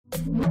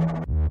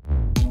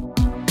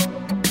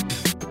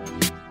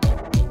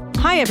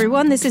Hi,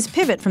 everyone. This is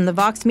Pivot from the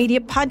Vox Media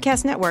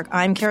Podcast Network.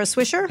 I'm Kara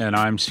Swisher. And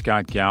I'm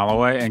Scott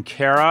Galloway. And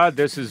Kara,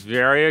 this is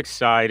very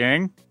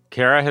exciting.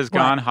 Kara has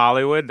gone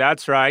Hollywood.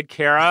 That's right.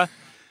 Kara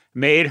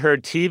made her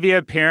TV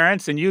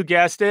appearance, and you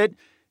guessed it,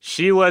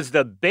 she was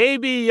the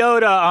Baby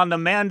Yoda on The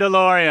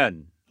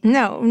Mandalorian.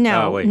 No.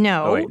 Never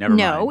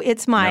mind.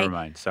 It's my Never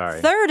mind.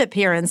 Sorry. third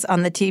appearance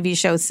on the TV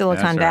show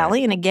Silicon Valley.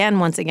 Right. And again,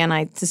 once again,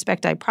 I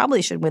suspect I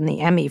probably should win the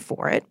Emmy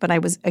for it. But I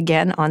was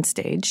again on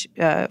stage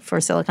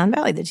for Silicon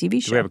Valley, the TV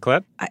show. Do we have a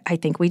clip? I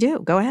think we do.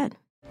 Go ahead.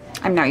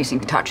 I'm now using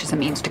touch as a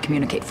means to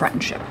communicate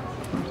friendship.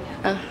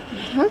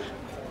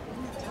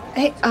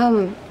 Hey,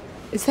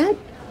 is that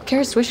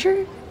Kara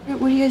Swisher?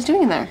 What are you guys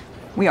doing in there?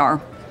 We are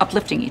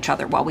uplifting each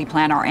other while we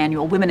plan our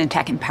annual Women in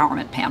Tech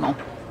Empowerment panel.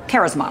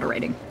 Kara's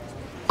moderating.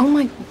 Oh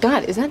my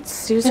God, is that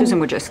Susan? Susan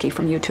Wojcicki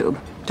from YouTube.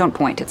 Don't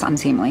point, it's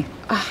unseemly.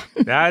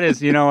 That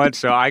is, you know what?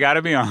 So I got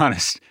to be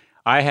honest.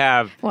 I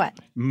have What?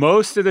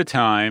 most of the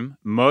time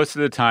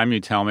you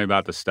tell me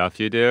about the stuff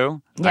you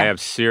do, I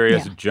have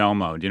serious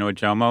JOMO. Do you know what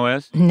JOMO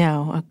is?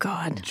 No. Oh,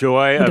 God.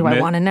 Joy Do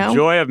I want to know?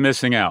 Joy of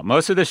missing out.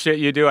 Most of the shit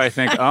you do, I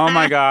think, oh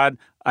my God,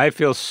 I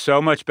feel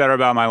so much better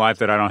about my life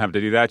that I don't have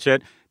to do that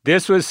shit.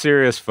 This was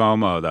serious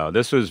FOMO, though.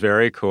 This was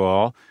very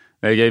cool.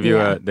 They gave you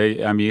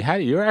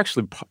you were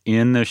actually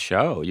in the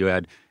show. You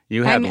had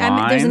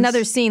lines. There's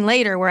another scene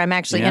later where I'm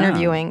actually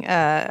interviewing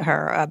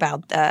her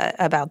about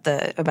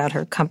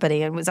her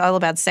company. It was all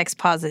about sex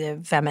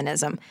positive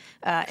feminism.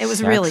 It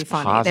was really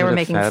funny. They were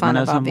making fun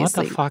of,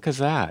 obviously. What the fuck is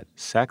that?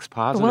 Sex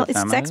positive Well, it's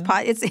feminism?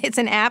 It's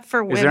an app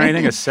for women. Is there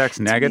anything a sex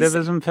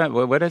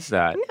negativism? What is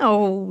that?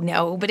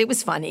 No, but it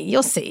was funny.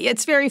 You'll see.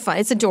 It's very fun.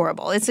 It's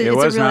adorable. It's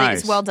nice.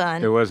 It's well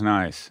done. It was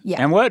nice.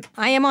 Yeah. And what?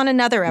 I am on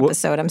another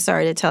episode. I'm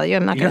sorry to tell you.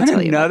 I'm not going to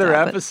tell you another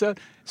about that, episode.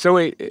 So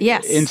wait,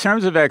 yes. In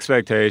terms of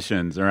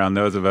expectations around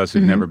those of us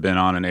who've never been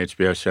on an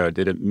HBO show,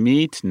 did it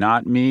meet,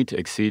 not meet,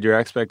 exceed your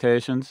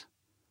expectations?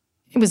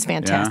 It was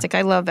fantastic. Yeah.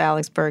 I love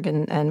Alex Berg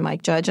and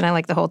Mike Judge, and I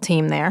like the whole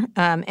team there.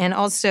 And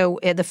also,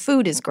 the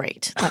food is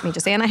great, let me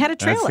just say. And I had a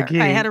trailer.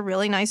 I had a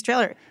really nice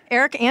trailer.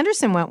 Eric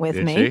Anderson went with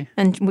me,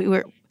 and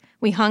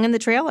we hung in the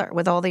trailer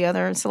with all the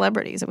other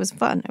celebrities. It was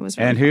fun. It was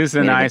really And who's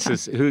fun. the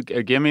nicest? Who?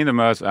 Give me the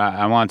most.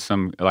 I want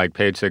some like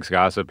Page Six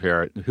gossip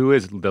here. Who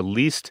is the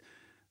least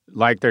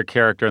like their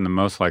character and the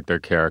most like their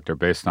character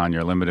based on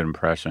your limited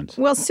impressions?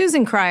 Well,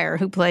 Susan Cryer,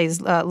 who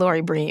plays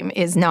Laurie Bream,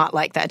 is not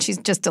like that. She's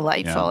just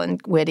delightful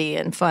and witty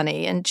and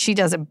funny, and she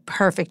does a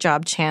perfect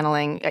job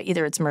channeling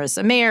either it's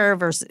Marissa Mayer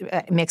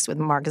mixed with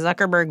Mark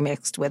Zuckerberg,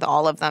 mixed with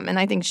all of them, and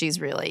I think she's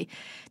really –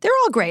 they're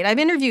all great.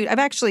 I've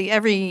actually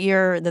every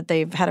year that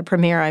they've had a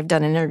premiere, I've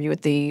done an interview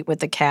with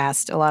the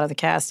cast, a lot of the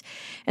cast,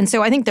 and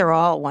so I think they're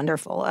all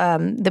wonderful.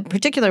 The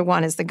particular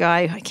one is the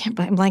guy I'm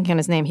blanking on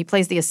his name. He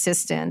plays the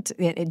assistant,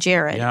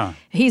 Jared. Yeah,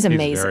 he's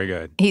amazing. He's very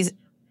good.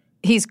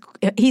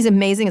 He's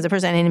amazing as a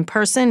person, and in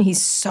person,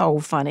 he's so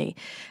funny.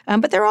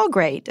 But they're all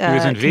great. He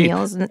was in Veep.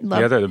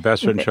 The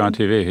best written show on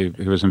TV.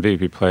 He was in Veep.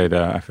 He played,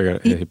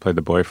 he played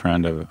the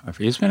boyfriend of,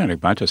 he's been in a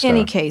bunch of stuff. In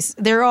any case,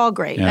 they're all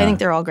great. Yeah. I think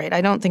they're all great.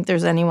 I don't think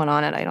there's anyone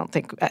on it, I don't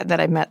think,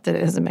 that I've met that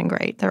hasn't been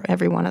great. They're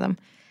every one of them.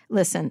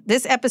 Listen,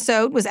 this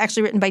episode was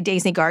actually written by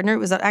Daisy Gardner. It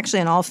was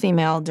actually an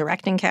all-female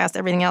directing cast.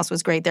 Everything else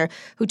was great there.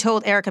 Who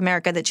told Eric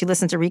America that she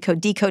listened to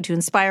Recode Decode to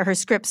inspire her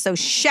script. So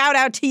shout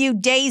out to you,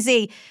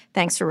 Daisy.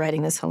 Thanks for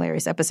writing this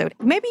hilarious episode.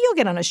 Maybe you'll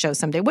get on a show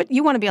someday. What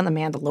you want to be on The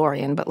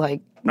Mandalorian, but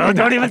like... No,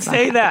 don't even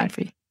say that.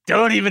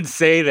 Don't even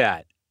say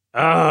that.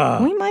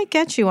 Oh. We might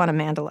get you on a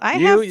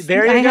Mandalorian.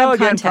 There you go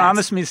again.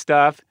 Promise me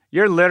stuff.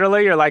 You're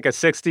like a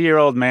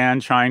 60-year-old man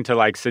trying to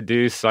like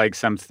seduce like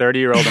some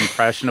 30-year-old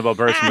impressionable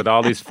person with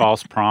all these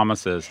false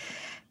promises.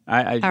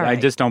 I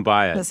just don't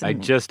buy it. Listen, I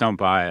just don't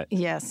buy it.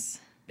 Yes.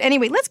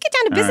 Anyway, let's get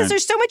down to business. Right.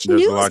 There's so much There's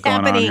news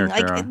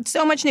happening,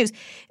 so much news.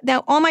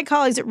 Now, all my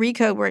colleagues at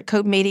Recode were at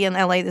Code Media in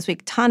LA this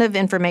week. Ton of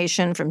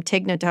information from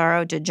Tig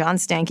Notaro to John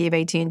Stankey of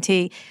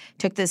AT&T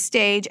took the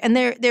stage. And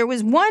there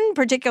was one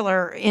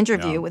particular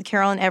interview with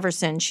Carolyn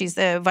Everson. She's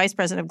the vice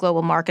president of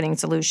global marketing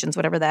solutions,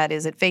 whatever that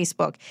is, at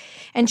Facebook.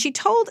 And she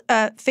told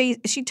them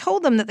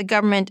that the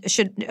government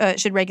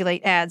should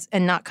regulate ads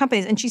and not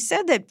companies. And she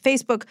said that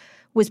Facebook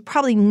was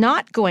probably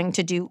not going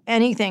to do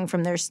anything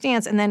from their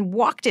stance, and then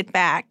walked it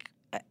back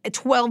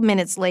 12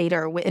 minutes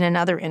later in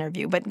another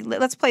interview. But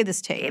let's play this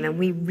tape. And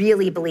we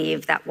really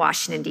believe that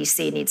Washington,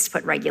 D.C. needs to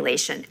put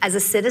regulation. As a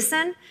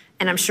citizen,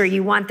 and I'm sure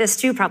you want this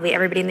too, probably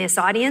everybody in this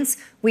audience,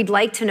 we'd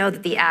like to know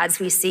that the ads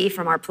we see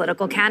from our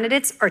political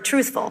candidates are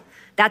truthful.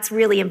 That's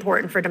really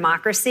important for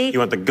democracy. You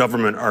want the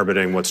government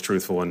arbitrating what's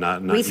truthful and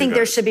not we think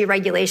there should be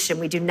regulation.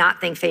 We do not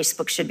think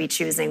Facebook should be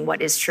choosing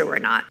what is true or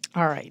not.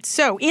 All right.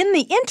 So in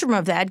the interim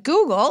of that,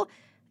 Google,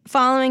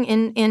 following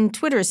in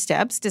Twitter's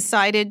steps,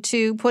 decided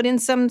to put in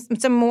some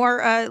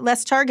more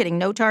less targeting,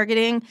 no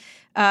targeting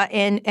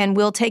and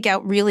will take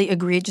out really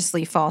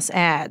egregiously false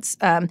ads,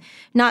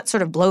 not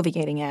sort of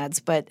bloviating ads,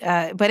 but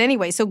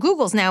anyway. So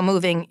Google's now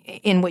moving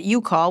in what do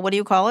you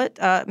call it,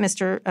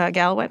 Mr.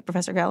 Galloway,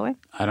 Professor Galloway?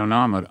 I don't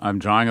know. I'm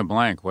drawing a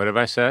blank. What have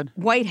I said?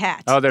 White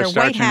hat. Oh, they're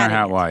starching their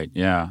hat white.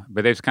 Yeah,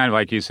 but they've kind of,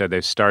 like you said,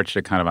 they've starched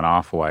it kind of an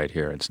off-white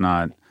here. It's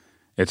not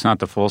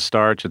the full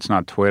starch. It's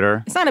not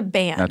Twitter. It's not a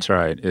band. That's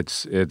right.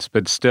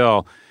 But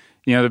still.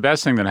 The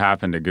best thing that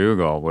happened to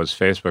Google was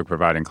Facebook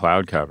providing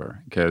cloud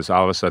cover, because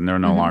all of a sudden they're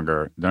no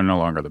longer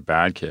the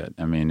bad kid.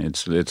 I mean,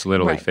 it's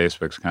literally right.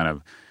 Facebook's kind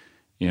of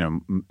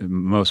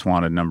most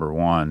wanted number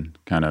one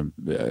kind of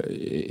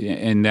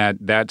in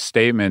that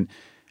statement.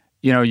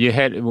 You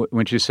had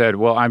when you said,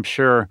 well, I'm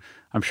sure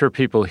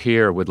people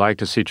here would like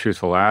to see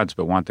truthful ads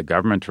but want the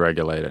government to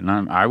regulate it.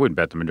 And I would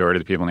bet the majority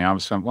of the people in the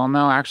office said, well,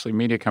 no, actually,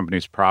 media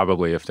companies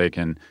probably, if they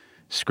can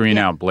screen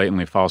out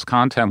blatantly false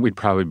content, we'd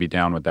probably be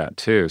down with that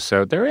too.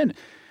 So they're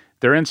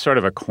in sort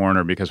of a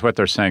corner because what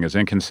they're saying is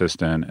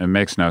inconsistent. It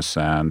makes no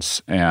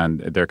sense, and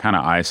they're kind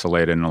of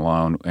isolated and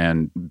alone,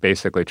 and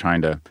basically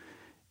trying to.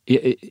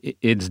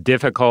 It's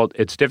difficult.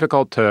 It's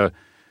difficult to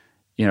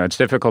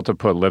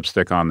put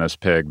lipstick on this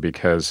pig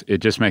because it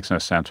just makes no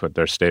sense with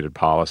their stated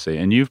policy.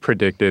 And you've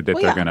predicted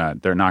that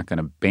they're not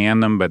gonna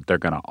ban them, but they're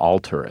gonna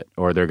alter it,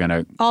 or they're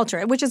gonna alter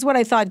it, which is what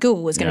I thought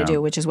Google was gonna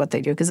do, which is what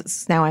they do.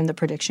 Because now I'm the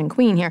prediction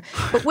queen here.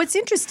 But what's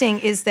interesting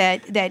is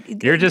that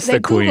you're just the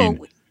queen.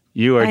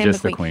 You are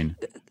just the queen.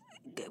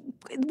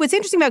 What's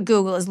interesting about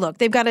Google is, look,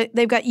 they've got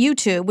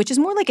YouTube, which is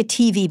more like a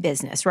TV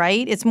business,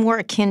 right? It's more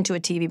akin to a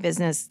TV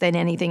business than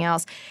anything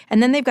else.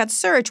 And then they've got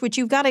search, which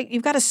you've got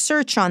to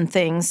search on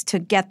things to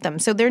get them.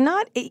 So they're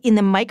not in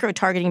the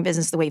micro-targeting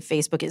business the way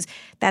Facebook is.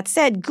 That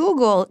said,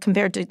 Google,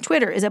 compared to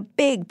Twitter, is a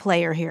big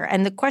player here.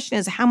 And the question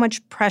is how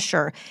much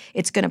pressure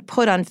it's going to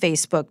put on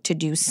Facebook to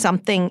do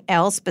something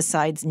else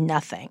besides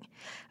nothing.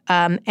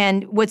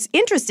 And what's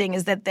interesting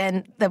is that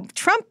then the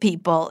Trump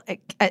people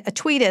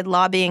tweeted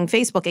lobbying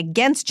Facebook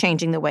against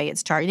changing the way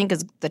it's targeting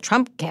because the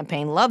Trump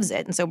campaign loves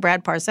it, and so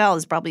Brad Parcell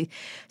is probably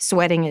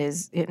sweating in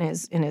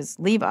his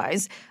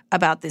Levi's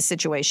about this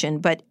situation.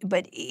 But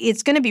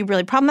it's going to be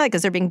really problematic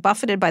because they're being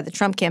buffeted by the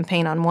Trump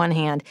campaign on one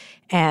hand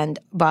and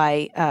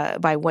by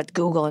what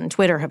Google and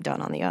Twitter have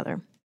done on the other.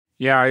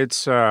 Yeah,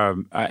 it's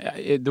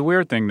the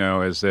weird thing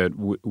though is that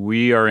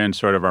we are in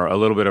sort of a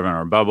little bit of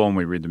our bubble, and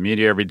we read the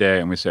media every day,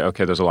 and we say,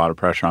 okay, there's a lot of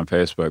pressure on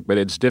Facebook, but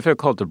it's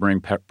difficult to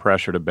bring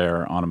pressure to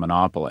bear on a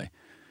monopoly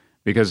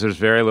because there's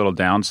very little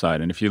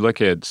downside. And if you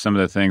look at some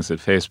of the things that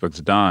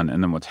Facebook's done,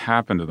 and then what's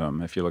happened to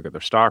them, if you look at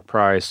their stock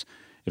price,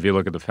 if you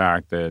look at the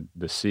fact that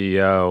the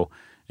CEO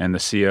and the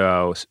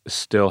COO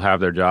still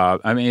have their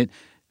job, I mean.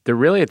 They're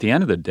really, at the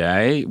end of the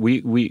day,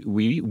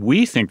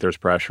 we think there's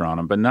pressure on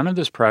them, but none of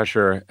this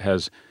pressure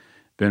has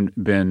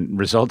been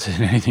resulted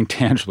in anything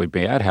tangibly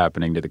bad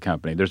happening to the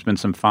company. There's been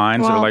some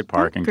fines that are like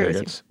parking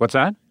tickets. What's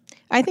that?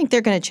 I think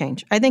they're going to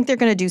change. I think they're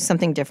going to do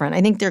something different.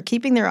 I think they're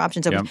keeping their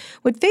options open. Yep.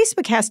 What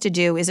Facebook has to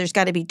do is there's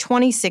got to be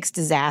 26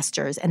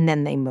 disasters, and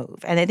then they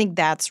move. And I think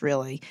that's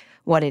really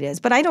what it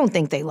is. But I don't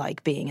think they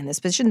like being in this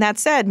position. That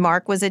said,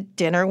 Mark was at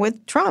dinner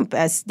with Trump,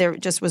 as there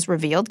just was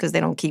revealed, because they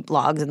don't keep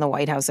logs in the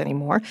White House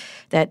anymore,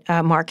 that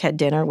Mark had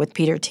dinner with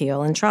Peter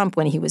Thiel and Trump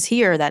when he was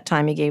here. That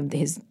time he gave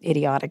his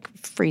idiotic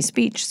free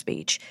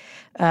speech.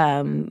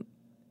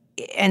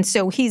 And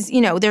so he's,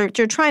 they're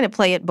trying to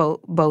play it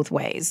both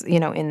ways,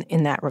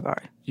 in that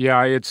regard.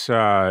 Yeah, it's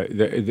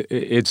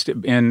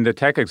in the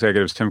tech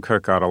executives. Tim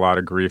Cook got a lot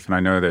of grief, and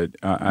I know that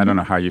I don't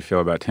know how you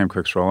feel about Tim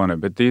Cook's role in it,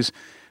 but these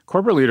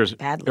corporate leaders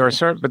they're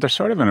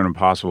sort of in an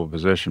impossible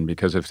position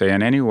because if they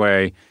in any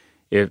way,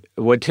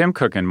 what Tim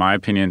Cook, in my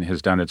opinion, has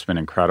done, it's been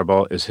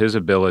incredible, is his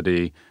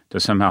ability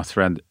to somehow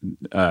thread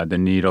the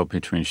needle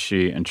between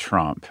Xi and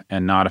Trump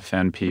and not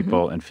offend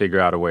people and figure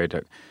out a way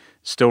to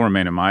still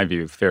remain, in my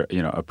view, fair,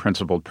 a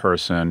principled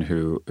person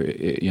who,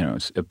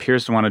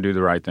 appears to want to do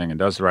the right thing and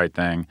does the right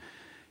thing,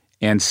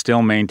 and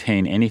still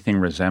maintain anything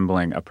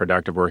resembling a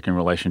productive working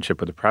relationship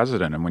with the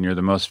president. And when you're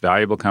the most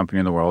valuable company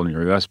in the world and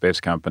you're a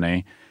U.S.-based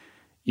company,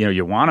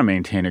 you want to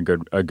maintain a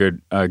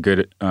good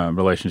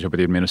relationship with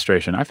the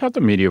administration. I felt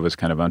the media was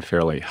kind of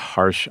unfairly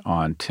harsh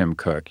on Tim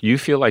Cook. You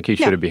feel like he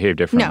should have behaved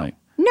differently?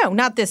 No,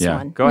 not this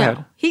one. Go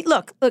ahead.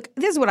 Look.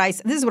 This is what I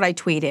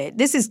tweeted.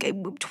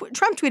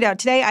 Trump tweeted out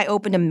today. I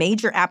opened a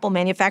major Apple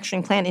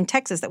manufacturing plant in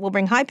Texas that will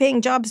bring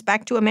high-paying jobs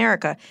back to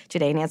America.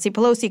 Today, Nancy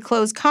Pelosi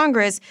closed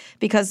Congress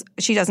because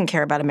she doesn't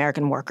care about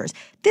American workers.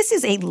 This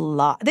is a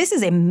lie. This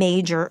is a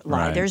major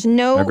lie. Right. There's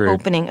no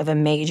opening of a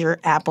major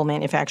Apple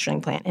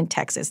manufacturing plant in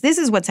Texas. This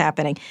is what's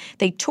happening.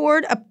 They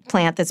toured a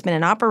plant that's been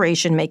in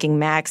operation making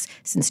Macs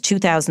since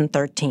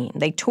 2013.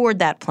 They toured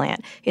that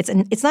plant.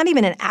 It's not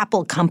even an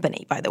Apple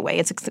company, by the way.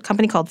 It's a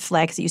company called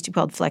Flex. It used to be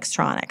called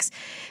Flextronics.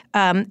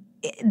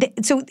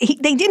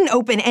 they didn't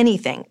open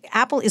anything.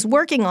 Apple is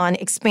working on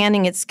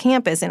expanding its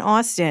campus in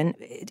Austin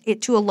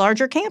to a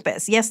larger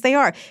campus. Yes, they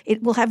are.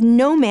 It will have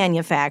no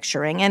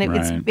manufacturing, and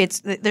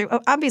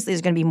obviously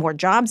there's going to be more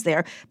jobs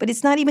there, but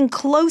it's not even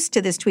close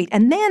to this tweet.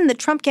 And then the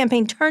Trump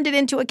campaign turned it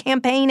into a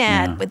campaign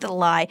ad with a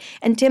lie,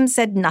 and Tim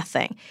said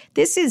nothing.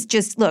 This is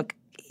just, look,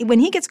 when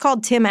he gets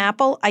called Tim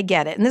Apple, I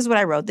get it. And this is what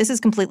I wrote. This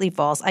is completely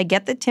false. I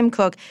get that Tim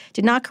Cook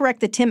did not correct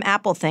the Tim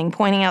Apple thing.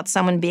 Pointing out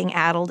someone being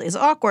addled is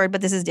awkward,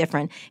 but this is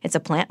different. It's a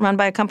plant run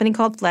by a company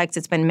called Flex.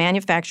 It's been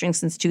manufacturing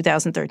since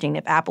 2013.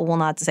 If Apple will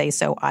not say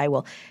so, I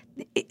will.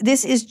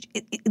 This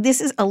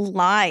is a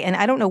lie, and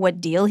I don't know what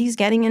deal he's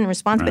getting in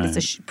response, but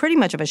it's pretty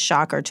much of a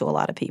shocker to a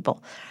lot of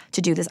people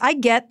to do this. I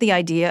get the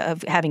idea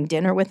of having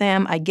dinner with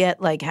him. I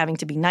get like having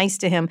to be nice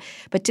to him,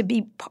 but to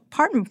be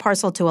part and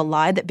parcel to a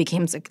lie that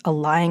becomes a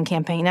lying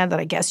campaign ad that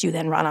I guess you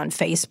then run on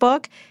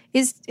Facebook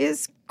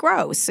is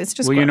gross. It's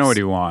just gross. You know what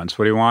he wants.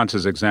 What he wants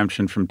is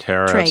exemption from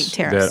tariffs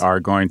that are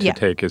going to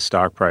take his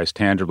stock price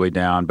tangibly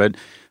down. But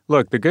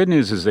look, the good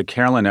news is that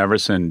Carolyn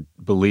Everson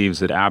believes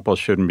that Apple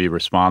shouldn't be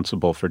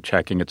responsible for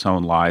checking its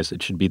own lies.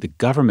 It should be the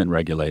government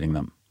regulating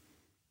them.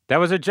 That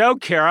was a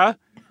joke, Kara.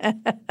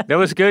 That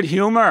was good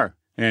humor.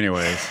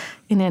 Anyways.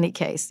 In any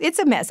case, it's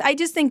a mess. I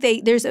just think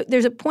there's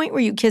a point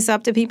where you kiss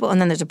up to people,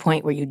 and then there's a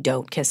point where you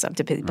don't kiss up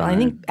to people. Right. I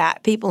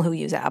think people who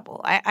use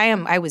Apple,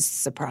 I was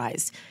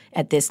surprised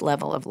at this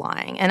level of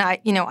lying, and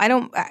I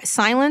don't.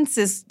 Silence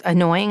is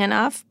annoying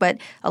enough, but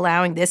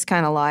allowing this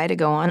kind of lie to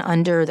go on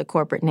under the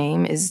corporate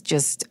name is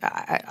just.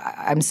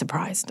 I'm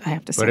surprised. I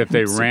have to say. But if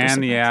they ran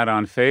the ad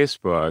on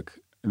Facebook,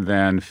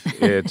 then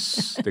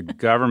it's the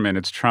government,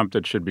 it's Trump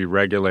that should be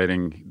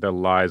regulating the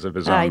lies of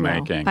his own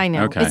making. I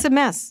know. Okay. It's a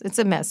mess. It's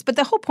a mess. But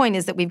the whole point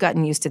is that we've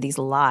gotten used to these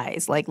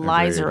lies. Like,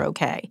 lies are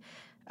okay.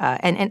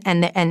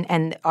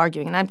 And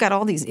arguing. And I've got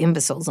all these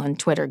imbeciles on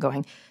Twitter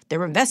going,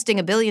 they're investing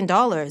 $1 billion.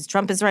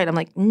 Trump is right. I'm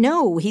like,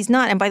 no, he's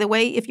not. And by the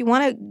way, if you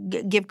want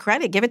to give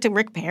credit, give it to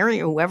Rick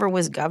Perry or whoever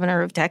was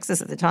governor of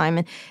Texas at the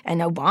time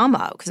and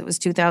Obama, because it was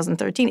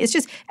 2013. It's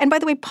just, and by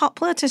the way,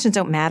 politicians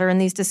don't matter in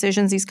these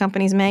decisions these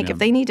companies make. Yeah. If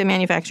they need to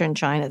manufacture in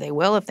China, they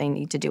will. If they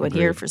need to do it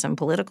here for some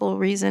political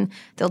reason,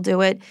 they'll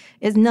do it.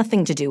 It has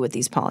nothing to do with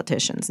these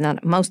politicians.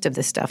 Most of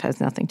this stuff has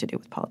nothing to do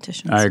with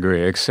politicians. I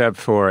agree, except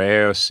for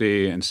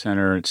AOC and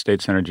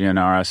State Senator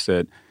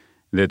Gianaris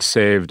that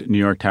saved New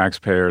York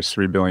taxpayers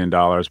 $3 billion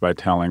by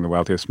telling the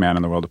wealthiest man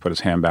in the world to put his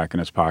hand back in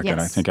his pocket. Yes.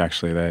 I think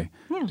actually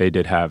they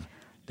did have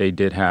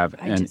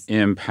an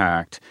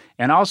impact.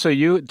 And also,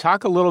 you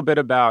talk a little bit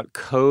about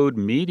Code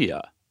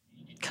Media.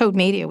 Code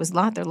Media was a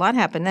lot. A lot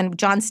happened. Then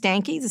John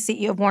Stankey, the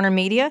CEO of Warner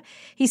Media,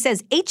 he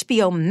says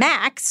HBO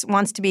Max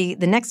wants to be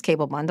the next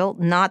cable bundle,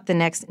 not the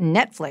next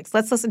Netflix.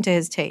 Let's listen to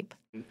his tape.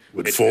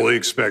 Would fully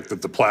expect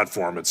that the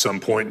platform at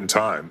some point in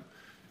time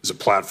is a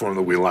platform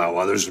that we allow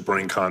others to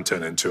bring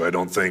content into. I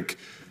don't think,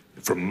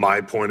 from my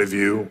point of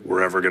view,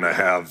 we're ever going to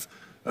have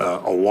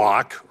a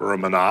lock or a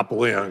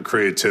monopoly on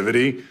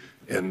creativity.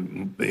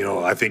 And,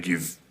 I think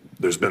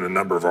there's been a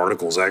number of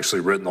articles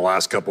actually written the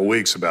last couple of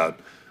weeks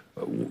about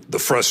the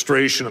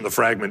frustration and the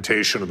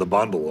fragmentation of the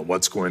bundle and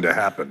what's going to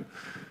happen.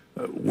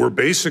 We're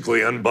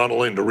basically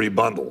unbundling to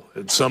rebundle.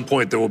 At some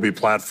point, there will be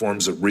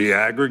platforms that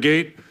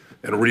reaggregate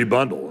and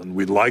rebundle. And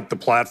we'd like the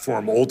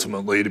platform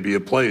ultimately to be a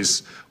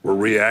place where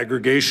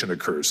reaggregation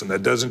occurs. And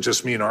that doesn't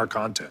just mean our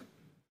content.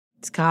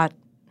 Scott,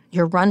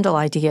 your Rundle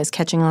idea is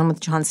catching on with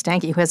John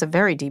Stankey, who has a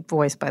very deep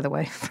voice, by the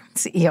way,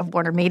 CEO of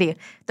Warner Media.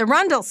 The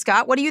Rundle,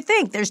 Scott, what do you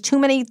think? There's too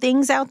many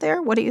things out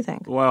there? What do you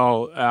think?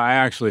 Well, I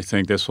actually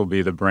think this will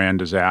be the brand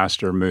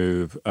disaster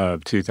move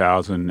of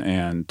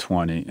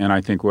 2020. And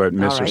I think what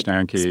Mr.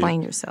 Stankey...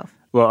 Explain yourself.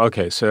 Well,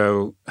 okay,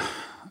 so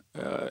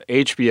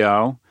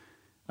HBO...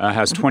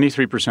 has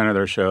 23% of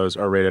their shows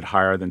are rated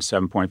higher than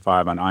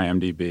 7.5 on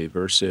IMDb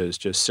versus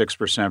just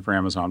 6% for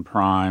Amazon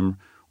Prime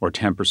or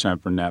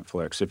 10% for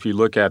Netflix. If you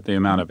look at the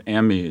amount of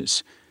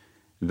Emmys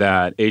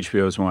that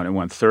HBO's won, it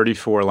won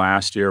 34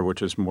 last year,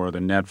 which is more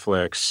than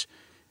Netflix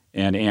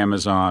and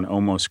Amazon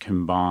almost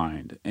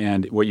combined.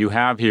 And what you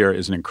have here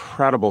is an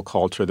incredible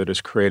culture that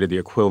has created the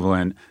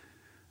equivalent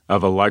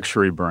of a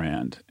luxury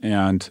brand.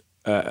 And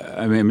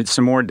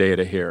some more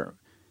data here.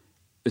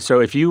 So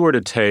if you were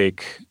to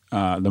take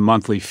the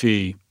monthly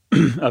fee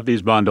of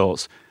these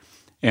bundles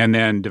and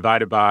then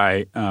divide it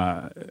by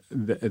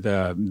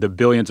the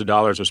billions of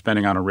dollars they're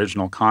spending on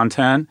original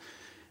content,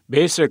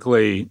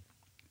 basically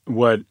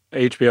what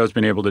HBO has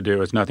been able to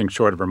do is nothing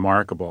short of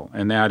remarkable.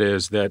 And that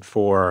is that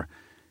for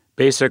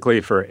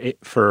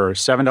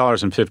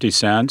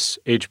 $7.50,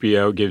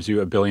 HBO gives you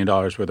 $1 billion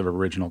worth of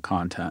original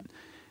content.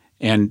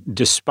 And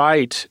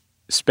despite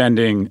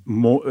spending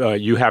more,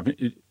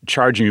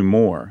 charging you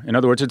more. In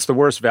other words, it's the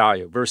worst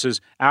value versus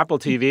Apple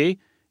TV.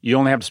 You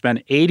only have to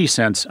spend 80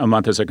 cents a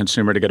month as a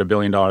consumer to get $1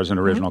 billion in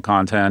original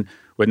content.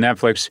 With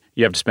Netflix,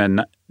 you have to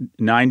spend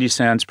 90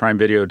 cents, Prime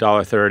Video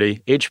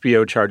 $1.30.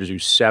 HBO charges you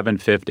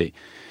 $7.50.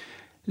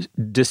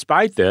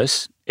 Despite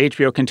this,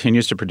 HBO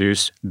continues to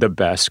produce the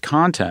best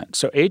content.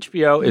 So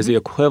HBO is the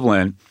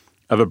equivalent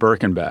of a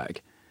Birkin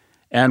bag.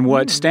 And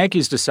what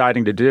Stanky's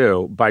deciding to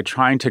do by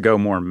trying to go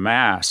more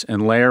mass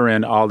and layer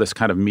in all this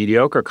kind of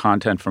mediocre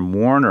content from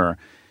Warner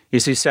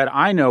is he said,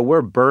 I know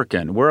we're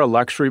Birkin. We're a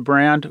luxury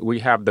brand. We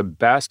have the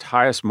best,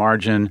 highest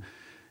margin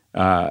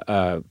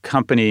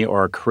company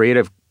or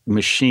creative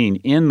machine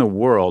in the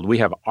world. We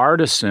have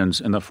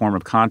artisans in the form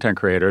of content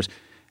creators.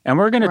 And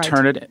we're going to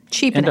turn it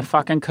into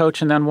fucking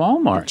Coach and then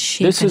Walmart.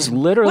 This is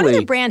literally... What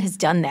other brand has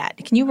done that?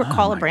 Can you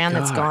recall a brand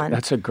that's gone?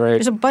 That's a great...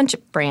 There's a bunch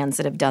of brands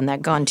that have done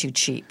that, gone too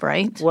cheap,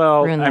 right?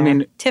 Well, I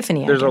mean...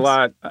 Tiffany, There's a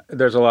lot...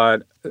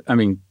 I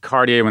mean,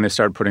 Cartier, when they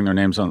started putting their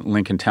names on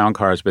Lincoln Town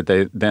cars, but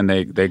they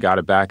got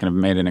it back and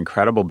have made an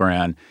incredible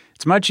brand.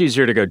 It's much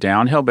easier to go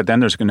downhill, but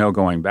then there's no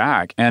going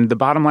back. And the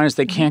bottom line is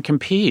they can't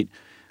compete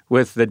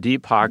with the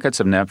deep pockets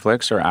of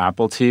Netflix or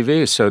Apple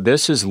TV. So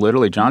this is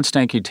literally John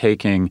Stankey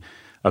taking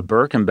a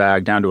Birkin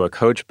bag down to a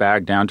Coach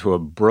bag down to a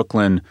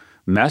Brooklyn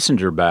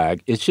Messenger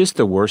bag. It's just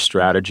the worst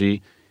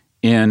strategy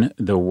in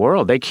the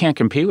world. They can't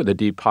compete with the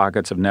deep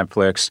pockets of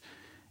Netflix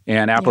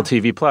and Apple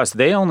TV Plus.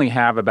 They only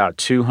have about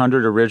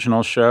 200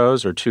 original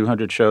shows or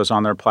 200 shows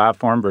on their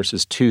platform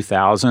versus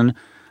 2,000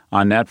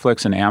 on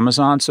Netflix and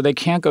Amazon. So they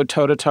can't go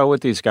toe-to-toe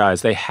with these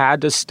guys. They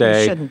had to stay.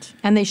 They shouldn't.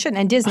 And they shouldn't.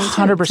 And Disney,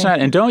 100%.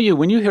 And don't you,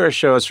 when you hear a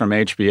show is from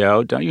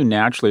HBO, don't you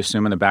naturally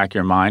assume in the back of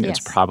your mind it's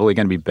probably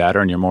going to be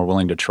better and you're more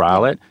willing to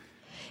trial it?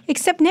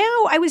 Except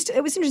now, it was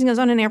interesting. I was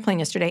on an airplane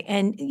yesterday,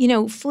 and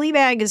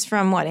Fleabag is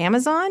from what,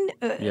 Amazon?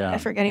 I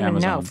forget even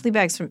know.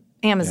 Fleabag's from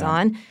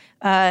Amazon.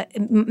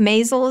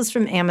 Maisel is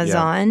from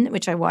Amazon,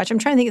 which I watch. I'm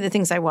trying to think of the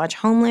things I watch.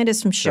 Homeland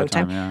is from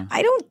Showtime.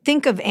 I don't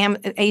think of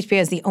HBO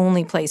as the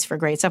only place for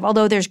great stuff,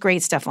 although there's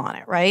great stuff on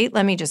it, right?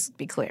 Let me just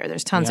be clear.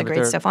 There's tons of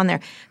great stuff on there.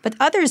 But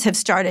others have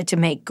started to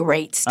make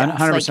great stuff,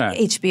 100%. like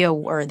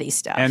HBO-worthy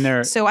stuff.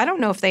 And so I don't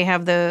know if they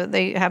have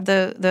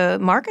the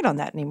market on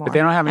that anymore. But they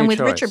don't have any choice.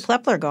 And with Richard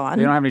Plepler gone.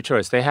 They don't have any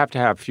choice. They have to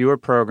have fewer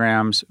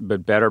programs,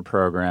 but better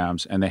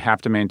programs, and they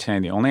have to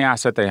maintain the only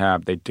asset they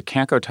have. They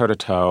can't go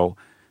toe-to-toe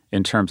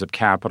in terms of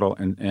capital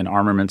and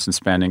armaments and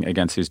spending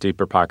against these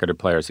deeper pocketed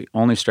players. The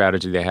only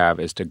strategy they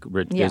have is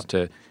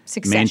to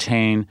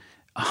maintain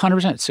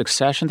 100%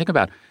 Succession. Think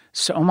about it.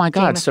 So, oh my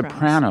God,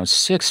 Sopranos,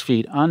 6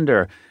 Feet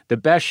Under, the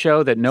best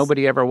show that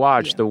nobody ever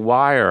watched, The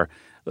Wire,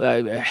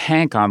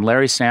 Hank on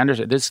Larry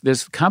Sanders.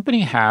 This company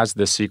has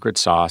the secret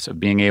sauce of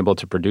being able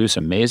to produce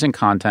amazing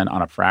content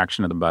on a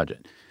fraction of the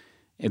budget.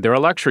 They're a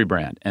luxury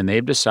brand, and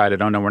they've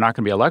decided, oh no, we're not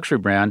going to be a luxury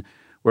brand.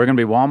 We're going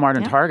to be Walmart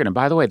and Target. And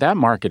by the way, that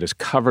market is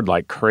covered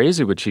like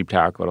crazy with cheap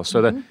capital.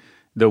 So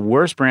the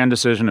worst brand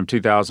decision of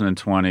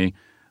 2020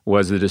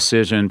 was the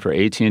decision for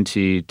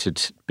AT&T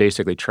to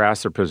basically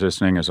trash their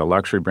positioning as a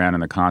luxury brand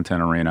in the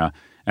content arena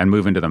and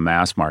move into the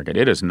mass market.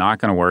 It is not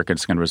going to work.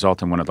 It's going to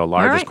result in one of the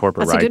largest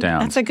corporate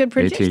write-downs. That's a good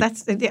prediction. I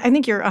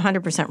think you're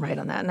 100% right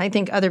on that. And I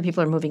think other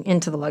people are moving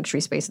into the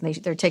luxury space and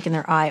they're taking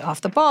their eye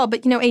off the ball.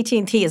 But,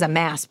 AT&T is a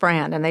mass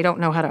brand and they don't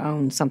know how to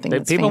own something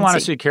that's People fancy. want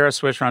to see Kara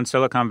Swisher on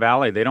Silicon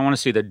Valley. They don't want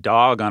to see the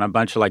dog on a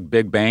bunch of like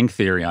Big Bang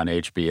Theory on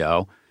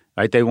HBO.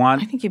 Right? They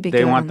want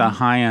the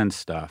high-end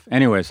stuff.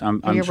 Anyways,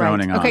 I'm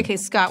droning on. Okay,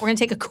 Scott, we're going to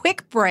take a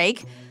quick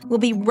break. We'll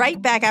be right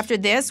back after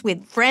this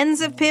with Friends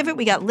of Pivot.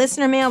 We got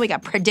listener mail. We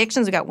got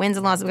predictions. We got wins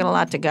and losses. We got a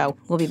lot to go.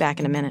 We'll be back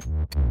in a minute.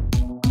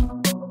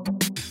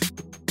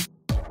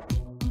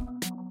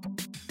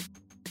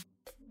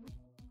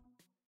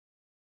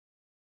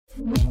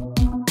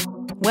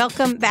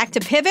 Welcome back to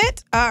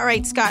Pivot. All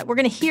right, Scott, we're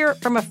going to hear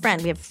from a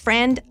friend. We have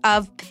Friend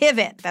of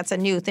Pivot. That's a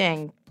new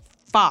thing.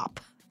 FOP.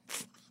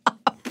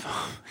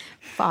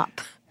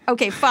 FOP.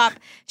 Okay, FOP.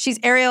 She's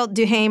Ariel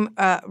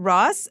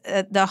Duhaime-Ross,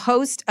 the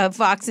host of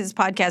Fox's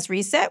podcast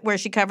Reset, where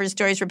she covers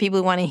stories for people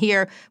who want to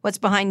hear what's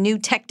behind new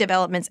tech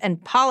developments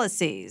and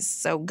policies.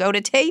 So go to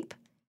tape.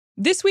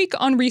 This week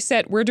on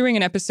Reset, we're doing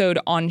an episode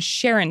on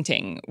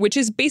sharenting, which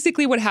is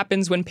basically what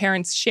happens when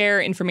parents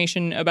share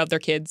information about their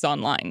kids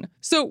online.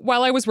 So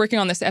while I was working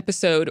on this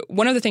episode,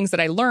 one of the things that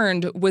I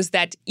learned was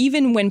that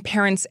even when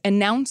parents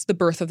announce the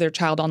birth of their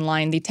child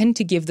online, they tend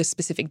to give the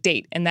specific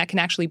date. And that can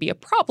actually be a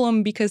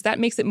problem because that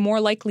makes it more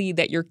likely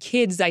that your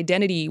kid's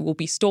identity will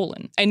be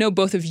stolen. I know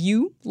both of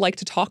you like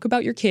to talk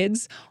about your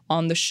kids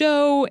on the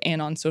show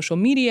and on social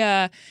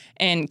media.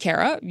 And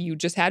Kara, you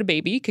just had a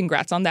baby.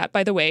 Congrats on that,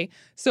 by the way.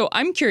 So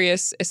I'm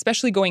curious,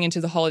 especially going into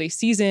the holiday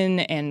season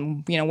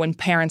and, when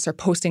parents are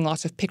posting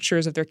lots of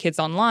pictures of their kids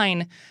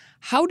online,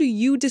 how do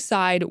you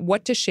decide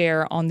what to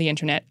share on the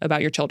internet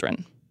about your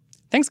children?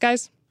 Thanks,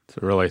 guys. It's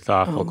a really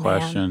thoughtful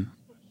question.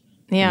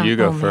 Yeah. You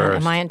go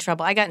first. Am I in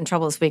trouble? I got in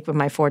trouble this week with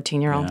my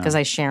 14-year-old because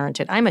I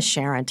sharented. I'm a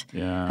sharent.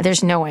 Yeah.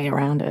 There's no way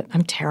around it.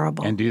 I'm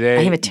terrible. And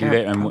I have a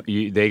terrible.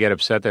 They get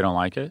upset they don't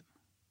like it?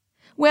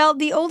 Well,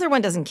 the older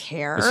one doesn't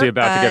care. Is he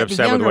about to get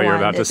upset with what you're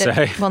about to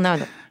say? Well,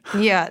 no.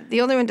 Yeah,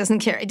 the older one doesn't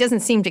care. It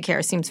doesn't seem to care.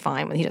 It seems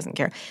fine when he doesn't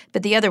care.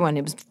 But the other one,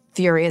 it was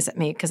furious at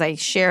me because I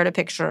shared a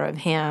picture of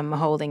him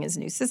holding his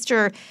new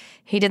sister.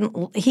 He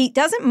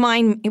doesn't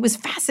mind. It was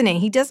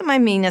fascinating. He doesn't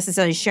mind me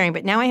necessarily sharing,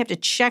 but now I have to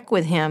check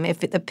with him if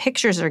the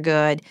pictures are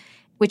good,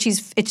 which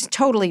it's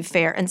totally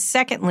fair. And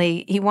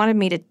secondly, he wanted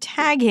me to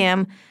tag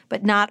him,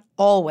 but not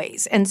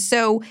always. And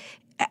so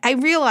I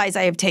realize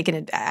I have taken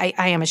it. I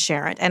am a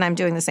Sharent, and I'm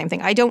doing the same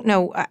thing. I don't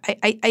know.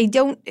 I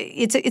don't.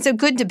 It's a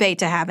good debate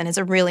to have, and it's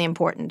a really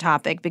important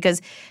topic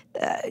because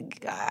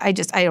I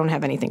don't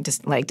have anything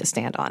to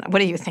stand on. What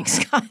do you think,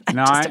 Scott?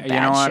 No, you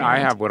know what? I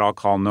have what I'll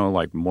call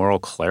no moral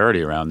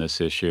clarity around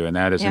this issue, and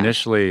that is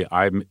initially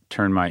I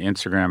turned my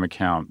Instagram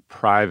account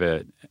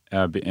private,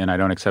 and I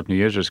don't accept new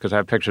users because I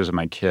have pictures of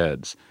my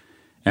kids.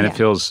 And it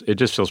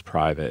just feels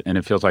private. And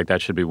it feels like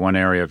that should be one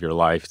area of your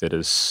life that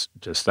is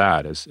just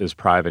that, is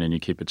private, and you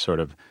keep it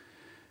sort of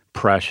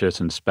precious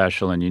and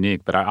special and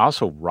unique. But I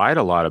also write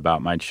a lot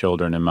about my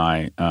children in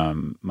my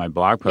my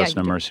blog post,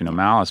 No Mercy, No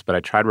Malice, but I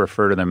try to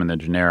refer to them in the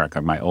generic,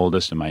 like my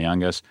oldest and my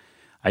youngest.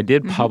 I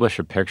did publish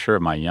a picture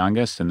of my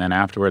youngest, and then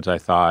afterwards I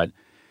thought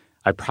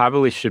I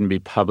probably shouldn't be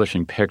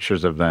publishing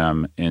pictures of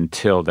them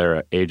until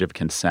their age of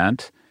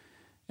consent.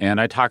 And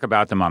I talk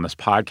about them on this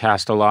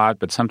podcast a lot,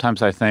 but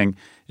sometimes I think,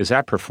 is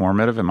that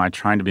performative? Am I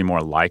trying to be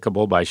more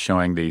likable by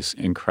showing these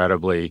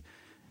incredibly,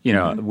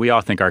 we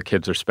all think our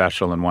kids are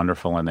special and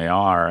wonderful, and they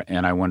are.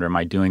 And I wonder, am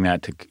I doing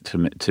that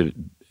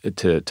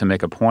to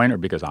make a point, or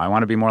because I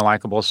want to be more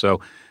likable? So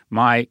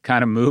my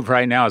kind of move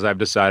right now is I've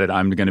decided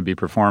I'm going to be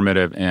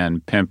performative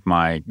and pimp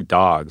my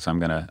dogs. I'm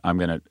gonna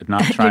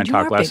not try and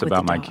talk less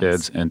about my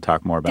kids and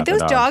talk more about the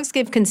dogs. Did those dogs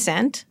give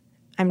consent?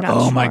 I'm not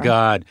sure. Oh my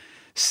God.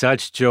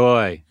 Such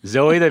joy.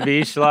 Zoe the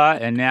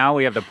Vizsla, and now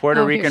we have the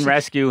Puerto Rican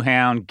rescue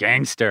hound,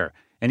 Gangster.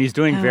 And he's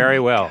doing very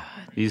well.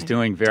 God. He's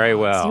doing very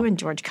well. You and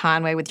George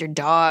Conway with your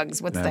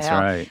dogs. What's That's the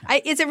hell?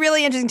 Right. It's a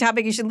really interesting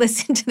topic. You should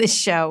listen to this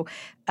show.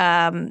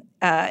 But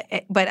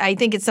I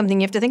think it's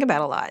something you have to think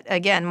about a lot.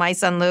 Again, my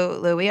son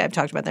Louis, I've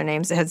talked about their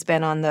names, has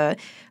been on the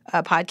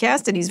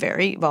podcast, and he's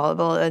very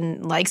vulnerable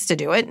and likes to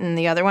do it. And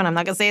the other one, I'm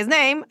not going to say his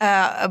name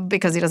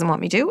because he doesn't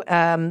want me to,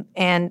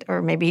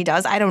 or maybe he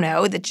does. I don't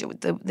know.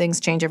 The things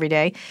change every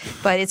day.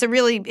 But it's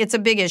a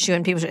big issue,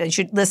 and people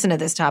should listen to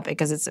this topic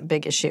because it's a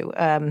big issue.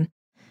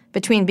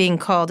 Between being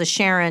called a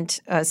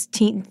Sharent, a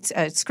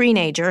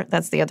screenager,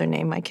 that's the other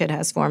name my kid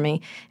has for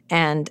me,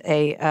 and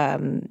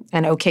an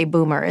okay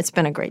boomer. It's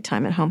been a great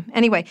time at home.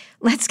 Anyway,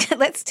 let's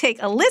take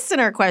a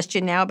listener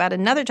question now about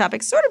another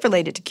topic sort of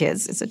related to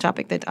kids. It's a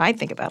topic that I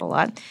think about a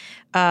lot.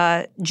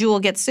 Jewel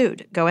gets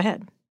sued. Go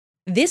ahead.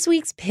 This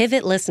week's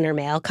Pivot listener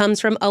mail comes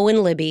from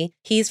Owen Libby.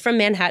 He's from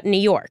Manhattan, New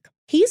York.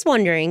 He's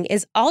wondering,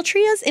 is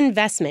Altria's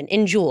investment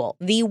in Juul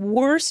the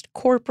worst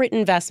corporate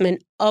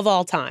investment of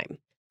all time?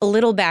 A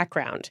little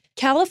background.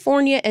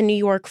 California and New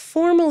York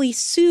formally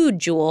sued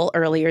Juul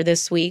earlier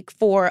this week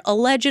for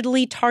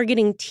allegedly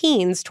targeting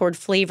teens toward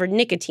flavored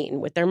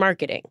nicotine with their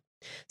marketing.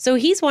 So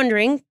he's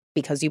wondering,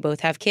 because you both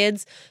have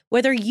kids,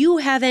 whether you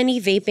have any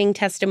vaping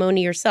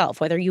testimony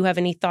yourself, whether you have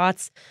any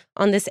thoughts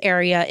on this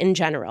area in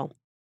general.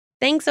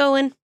 Thanks,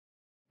 Owen.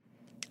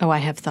 Oh, I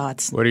have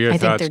thoughts. What are your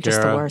thoughts, I think they're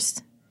just Kara? the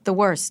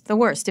worst. The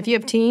worst. If you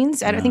have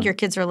teens, I don't think your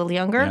kids are a little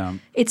younger.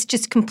 It's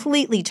just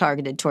completely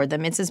targeted toward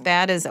them. It's as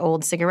bad as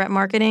old cigarette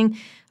marketing.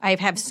 I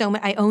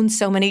own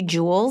so many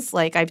Juuls.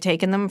 Like I've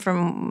taken them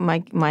from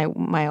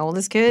my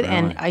oldest kid,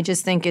 and I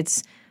just think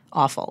it's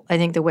awful. I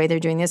think the way they're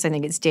doing this, I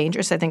think it's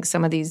dangerous. I think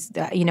some of these,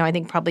 I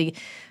think probably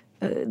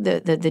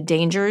the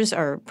dangers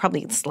are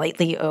probably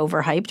slightly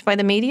overhyped by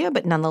the media,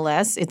 but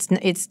nonetheless,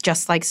 it's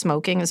just like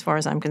smoking as far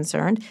as I'm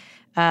concerned.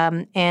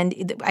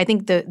 And I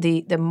think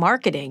the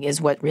marketing is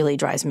what really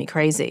drives me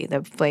crazy.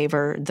 The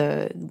flavor,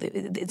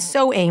 it's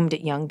so aimed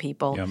at young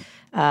people. Yep.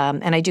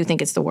 And I do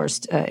think it's the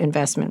worst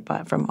investment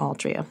from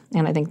Altria.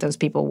 And I think those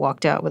people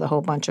walked out with a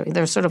whole bunch of –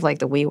 they're sort of like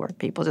the WeWork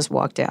people, just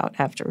walked out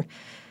after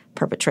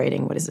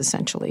perpetrating what is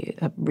essentially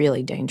a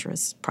really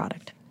dangerous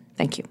product.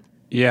 Thank you.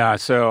 Yeah,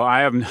 so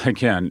I have,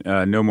 again,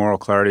 no moral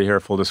clarity here.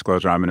 Full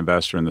disclosure, I'm an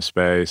investor in the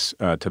space.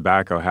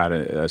 Tobacco had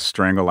a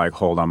strangle-like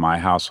hold on my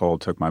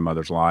household, took my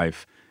mother's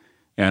life.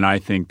 And I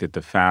think that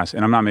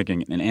and I'm not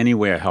making in any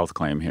way a health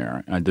claim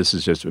here. This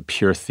is just a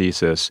pure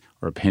thesis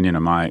or opinion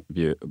of my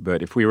view.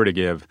 But if we were to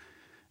give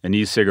an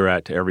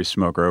e-cigarette to every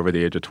smoker over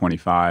the age of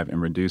 25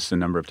 and reduce the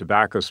number of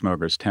tobacco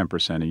smokers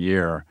 10% a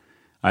year,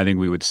 I think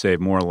we would save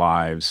more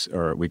lives,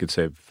 or we could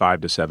save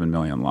 5 to 7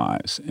 million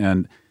lives.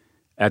 And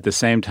at the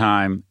same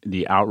time,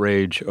 the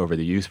outrage over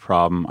the youth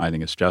problem, I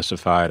think is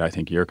justified. I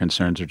think your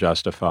concerns are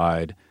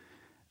justified.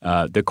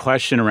 The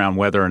question around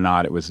whether or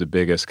not it was the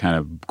biggest kind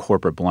of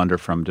corporate blunder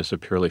from just a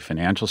purely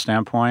financial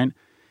standpoint,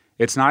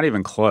 it's not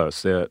even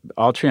close.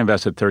 Altria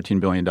invested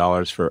 $13 billion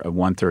for a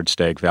one-third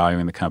stake,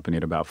 valuing the company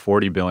at about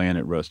 $40 billion.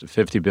 It rose to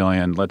 $50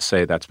 billion. Let's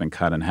say that's been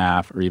cut in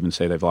half, or even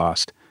say they've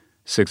lost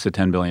 $6 to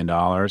 $10 billion.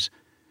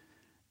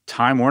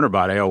 Time Warner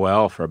bought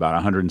AOL for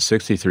about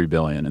 $163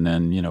 billion. And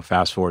then,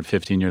 fast forward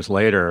 15 years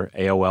later,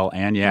 AOL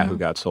and Yahoo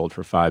got sold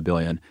for $5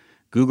 billion.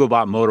 Google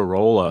bought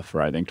Motorola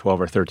for, I think, $12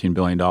 or $13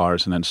 billion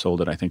and then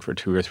sold it, I think, for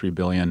 $2 or $3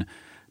 billion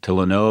to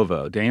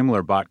Lenovo.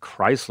 Daimler bought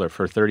Chrysler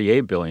for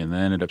 $38 billion and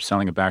then ended up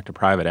selling it back to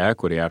private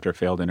equity after a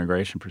failed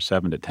integration for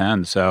 $7 to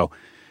 $10. So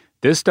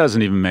this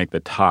doesn't even make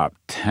the top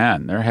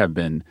 10. There have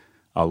been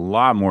a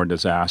lot more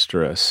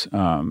disastrous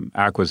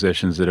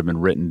acquisitions that have been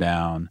written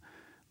down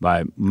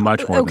by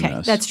much more than this.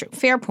 Okay, that's true.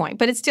 Fair point.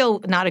 But it's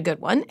still not a good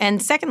one.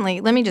 And secondly,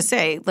 let me just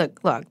say,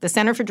 look, the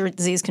Center for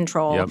Disease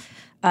Control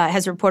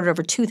has reported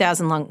over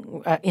 2,000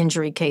 lung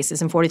injury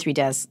cases and 43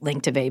 deaths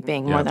linked to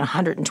vaping. More than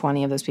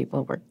 120 of those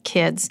people were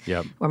kids,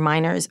 were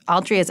minors.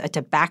 Altria is a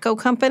tobacco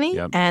company,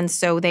 and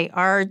so they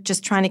are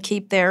just trying to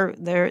keep their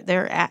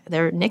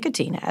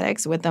nicotine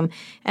addicts with them.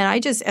 And I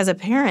just, as a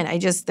parent,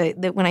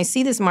 when I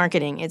see this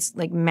marketing, it's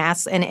like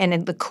mass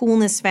and the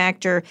coolness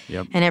factor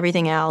and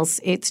everything else.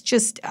 It's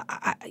just,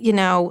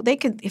 they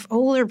could, if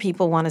older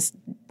people want to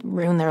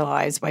ruin their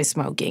lives by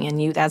smoking,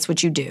 and that's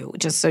what you do.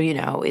 Just so you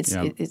know, it's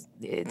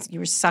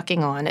you're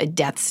sucking on a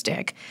death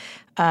stick.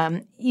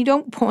 You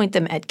don't point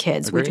them at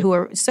kids who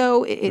are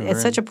at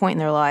such a point in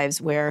their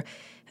lives where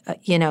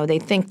they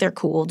think they're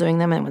cool doing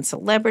them, and when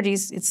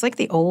celebrities, it's like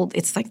the old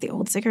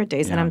cigarette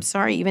days. And I'm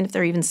sorry, even if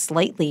they're even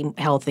slightly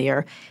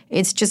healthier,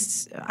 it's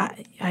just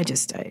I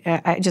just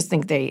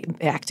think they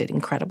acted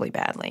incredibly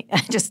badly,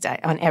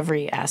 on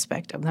every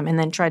aspect of them, and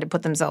then tried to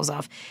put themselves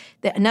off.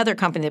 Another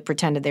company that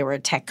pretended they were a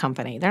tech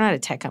company. They're not a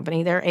tech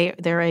company.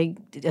 They're a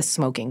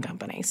smoking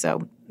company.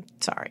 So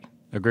sorry.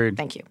 Agreed.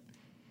 Thank you.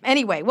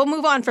 Anyway, we'll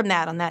move on from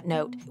that on that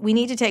note. We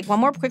need to take one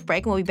more quick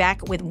break, and we'll be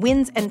back with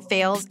wins and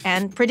fails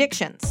and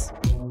predictions.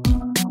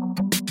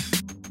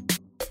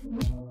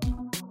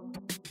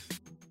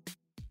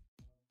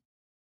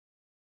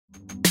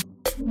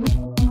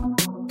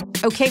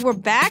 Okay, we're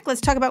back. Let's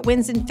talk about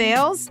wins and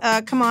fails.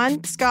 Come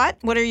on, Scott.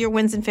 What are your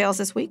wins and fails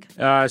this week?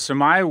 So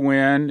my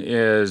win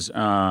is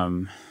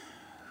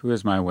who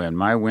is my win?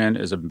 My win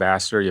is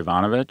Ambassador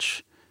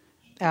Yovanovitch.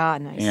 Ah,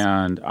 nice.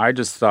 And I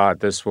just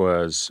thought this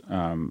was,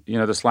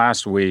 this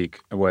last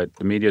week, what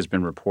the media has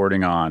been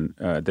reporting on,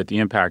 that the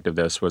impact of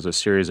this was a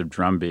series of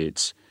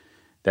drumbeats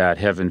that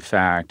have, in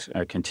fact,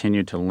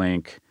 continued to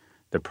link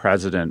the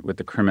president with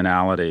the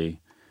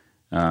criminality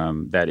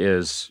that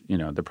is,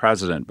 the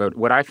president. But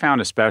what I found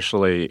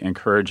especially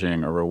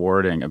encouraging or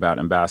rewarding about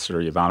Ambassador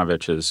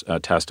Yovanovitch's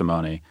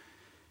testimony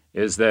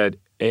is that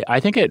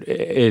I think it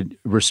I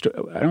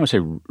don't want to say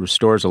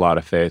restores a lot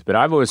of faith, but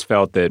I've always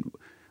felt that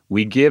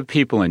we give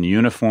people in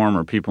uniform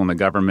or people in the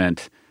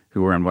government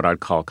who are in what I'd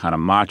call kind of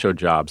macho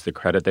jobs the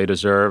credit they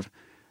deserve.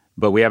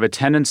 But we have a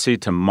tendency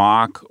to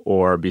mock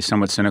or be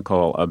somewhat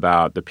cynical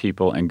about the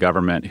people in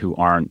government who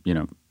aren't,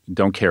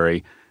 don't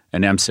carry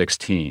an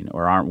M16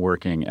 or aren't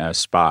working as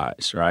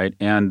spies, right?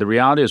 And the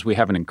reality is we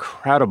have an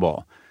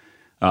incredible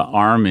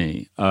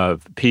army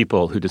of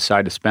people who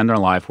decide to spend their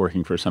life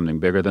working for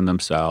something bigger than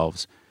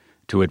themselves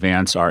to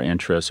advance our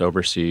interests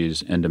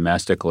overseas and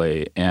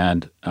domestically.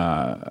 And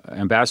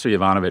Ambassador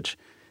Yovanovitch,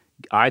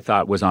 I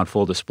thought, was on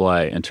full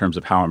display in terms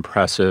of how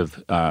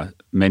impressive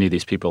many of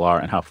these people are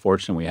and how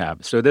fortunate we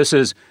have. So this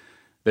is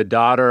the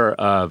daughter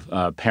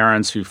of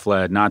parents who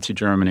fled Nazi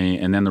Germany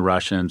and then the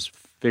Russians,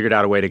 figured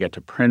out a way to get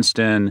to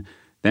Princeton.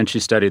 Then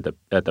she studied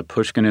at the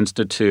Pushkin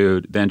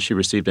Institute. Then she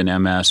received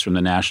an MS from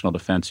the National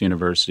Defense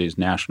University's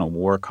National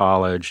War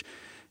College.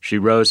 She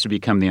rose to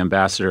become the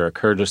ambassador of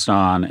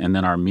Kyrgyzstan and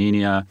then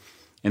Armenia.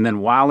 And then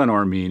while in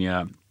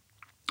Armenia,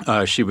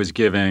 she was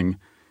given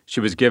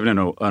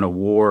an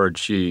award.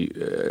 She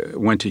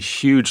went to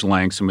huge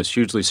lengths and was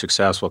hugely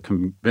successful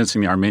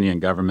convincing the Armenian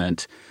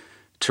government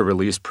to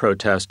release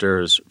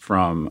protesters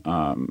from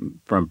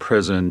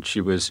prison.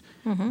 She was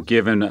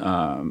given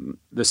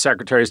the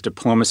Secretary's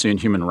Diplomacy and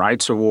Human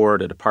Rights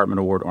Award, a department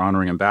award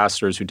honoring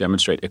ambassadors who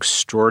demonstrate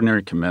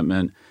extraordinary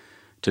commitment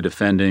to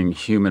defending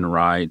human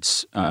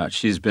rights.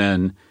 She's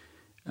been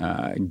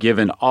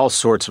given all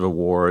sorts of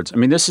awards. I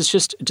mean, this is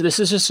just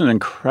an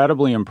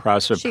incredibly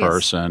impressive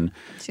person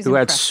who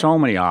had so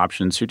many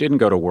options, who didn't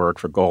go to work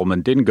for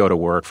Goldman, didn't go to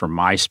work for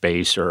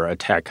MySpace or a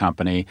tech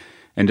company,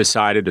 and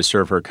decided to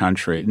serve her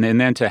country.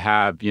 And then to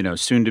have,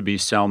 soon-to-be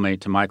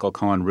cellmate to Michael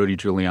Cohen, Rudy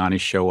Giuliani,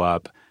 show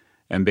up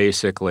and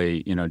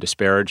basically,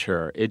 disparage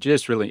her. It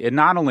just really, it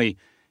not only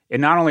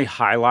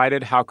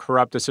highlighted how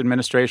corrupt this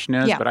administration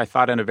is, but I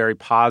thought in a very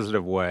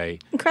positive way.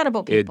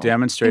 Incredible people. It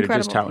demonstrated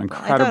just how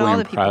incredibly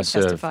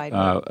impressive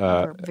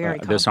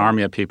this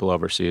army of people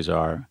overseas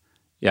are.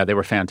 Yeah, they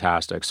were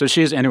fantastic. So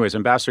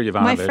Ambassador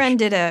Yovanovitch. My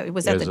friend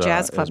was at the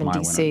jazz club in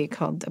D.C.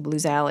 called the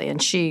Blues Alley, and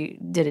she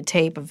did a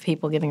tape of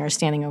people giving her a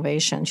standing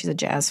ovation. She's a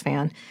jazz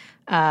fan.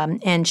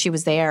 And she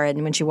was there,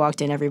 and when she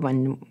walked in,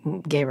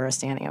 everyone gave her a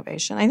standing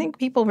ovation. I think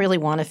people really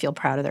want to feel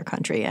proud of their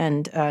country,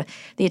 and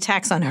the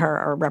attacks on her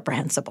are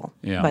reprehensible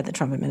by the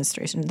Trump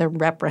administration. They're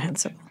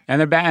reprehensible. And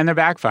they're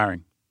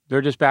backfiring.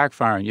 They're just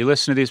backfiring. You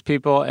listen to these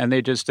people, and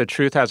the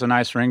truth has a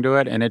nice ring to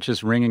it, and it's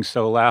just ringing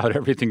so loud.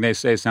 Everything they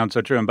say sounds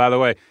so true. And by the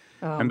way,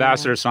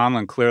 Ambassador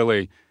Sondland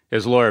clearly,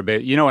 his lawyer,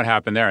 you know what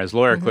happened there. His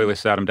lawyer clearly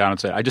sat him down and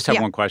said, I just have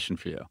one question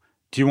for you.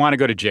 Do you want to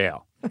go to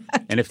jail?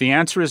 And if the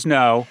answer is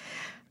no,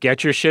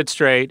 get your shit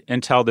straight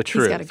and tell the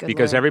truth.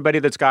 Because everybody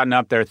that's gotten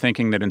up there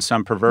thinking that in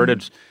some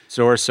perverted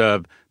source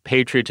of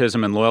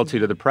patriotism and loyalty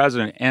to the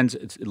president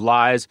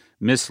lies,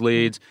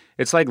 misleads.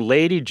 It's like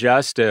Lady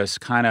Justice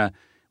kind of,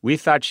 we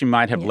thought she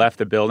might have left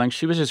the building.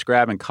 She was just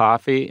grabbing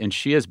coffee, and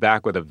she is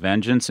back with a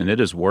vengeance, and it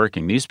is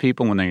working. These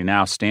people, when they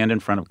now stand in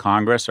front of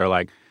Congress, are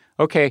like,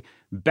 okay,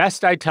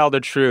 best I tell the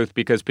truth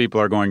because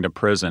people are going to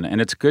prison.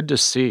 And it's good to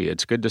see.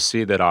 It's good to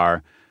see that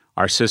our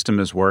system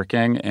is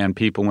working, and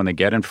people, when they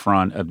get in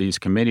front of these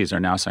committees, are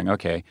now saying,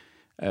 okay,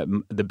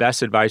 the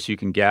best advice you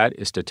can get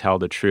is to tell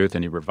the truth.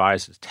 And he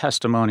revised his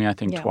testimony, I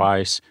think,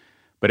 twice.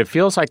 But it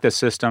feels like the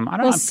system, I don't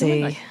know. We'll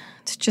see.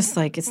 It's just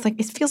like,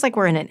 it feels like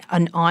we're in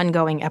an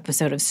ongoing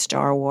episode of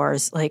Star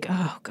Wars. Like,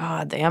 oh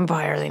God, the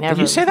Empire, they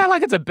never. You say that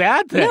like it's a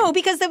bad thing. No,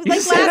 because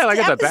last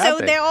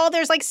episode,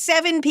 there's like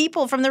 7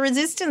 people from the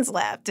Resistance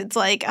left. It's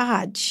like,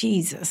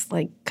 Jesus.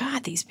 Like,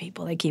 God, these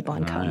people, they keep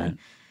on coming.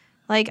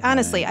 Like,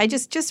 honestly, I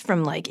just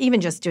from like,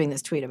 even just doing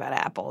this tweet about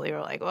Apple, you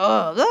were like,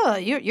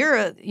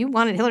 you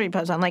wanted Hillary to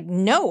post. I'm like,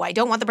 no, I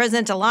don't want the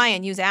president to lie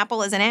and use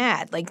Apple as an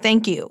ad. Like,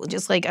 thank you.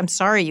 Just like, I'm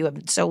sorry you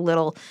have so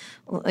little,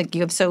 like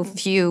you have so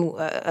few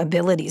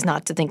abilities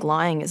not to think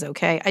lying is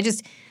okay.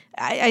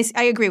 I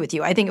agree with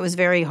you. I think it was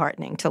very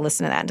heartening to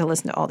listen to that and to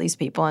listen to all these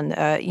people. And,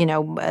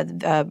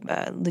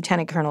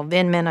 Lieutenant Colonel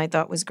Vindman I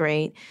thought was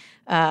great.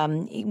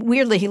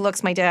 Weirdly,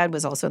 my dad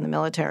was also in the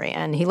military,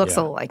 and he looks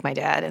a little like my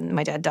dad, and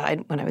my dad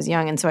died when I was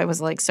young, and so I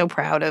was like so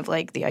proud of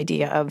like the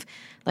idea of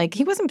like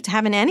he wasn't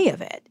having any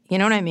of it. You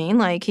know what I mean?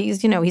 Like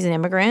he's an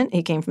immigrant.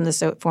 He came from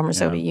the former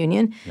Soviet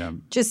Union. Yeah.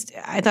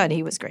 I thought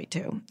he was great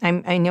too.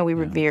 I know we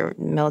revere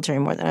military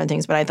more than other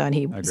things, but I thought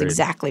he was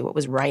exactly what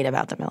was right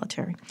about the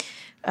military.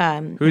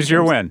 Who's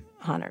your win?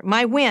 Hunter.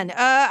 My win.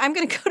 I'm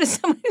going to go to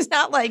someone who's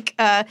not like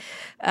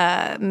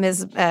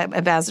Ms.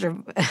 Ambassador.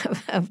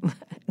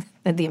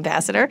 The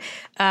ambassador.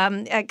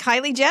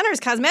 Kylie Jenner's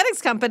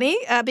cosmetics company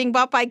being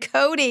bought by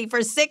Coty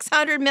for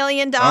 $600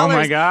 million. Oh,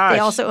 my gosh. They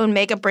also own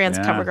makeup brands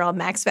CoverGirl,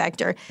 Max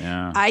Factor.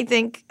 Yeah. I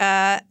think,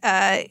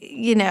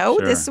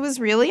 this was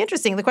really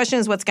interesting. The question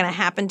is what's going to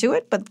happen to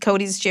it, but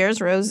Coty's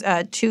shares rose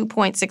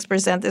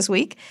 2.6% this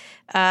week.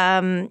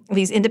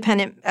 These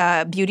independent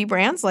beauty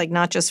brands, like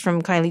not just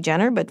from Kylie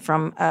Jenner, but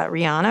from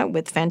Rihanna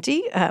with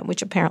Fenty,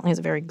 which apparently is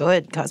very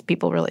good because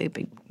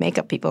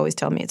makeup people always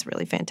tell me it's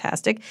really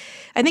fantastic.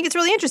 I think it's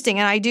really interesting,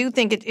 and I do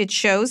think it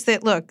shows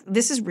that, look,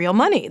 this is real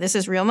money. This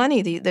is real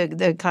money.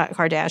 The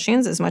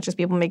Kardashians, as much as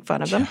people make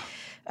fun of them.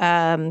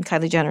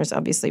 Kylie Jenner's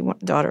obviously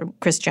daughter,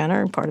 Kris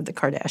Jenner, part of the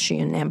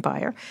Kardashian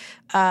empire.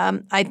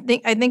 I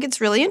think it's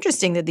really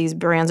interesting that these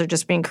brands are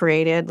just being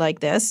created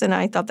like this, and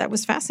I thought that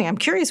was fascinating. I'm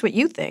curious what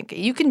you think.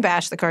 You can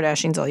bash the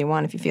Kardashians all you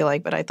want if you feel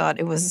like, but I thought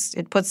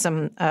it put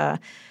some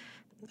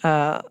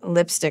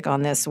lipstick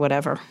on this,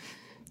 whatever.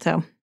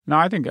 So. No,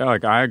 I think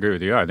I agree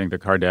with you. I think the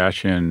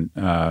Kardashian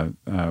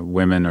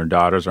women or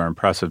daughters are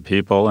impressive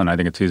people, and I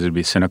think it's easy to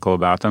be cynical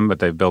about them, but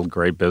they've built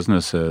great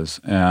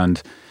businesses.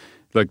 And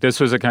look, this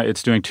was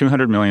it's doing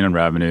 $200 million in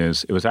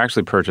revenues. It was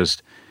actually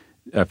purchased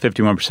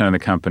 51% of the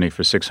company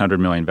for $600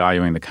 million,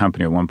 valuing the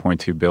company at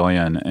 $1.2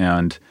 billion.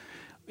 And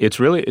it's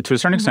really, to a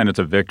certain extent, it's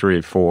a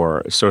victory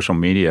for social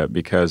media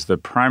because the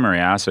primary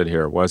asset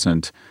here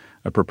wasn't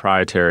a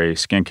proprietary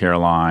skincare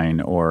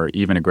line or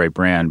even a great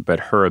brand,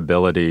 but her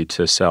ability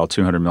to sell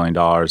 $200 million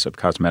of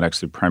cosmetics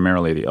through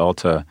primarily the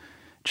Ulta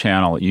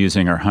channel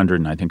using her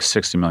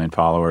 160 million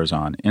followers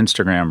on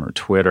Instagram or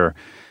Twitter.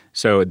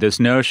 So this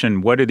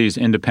notion, what are these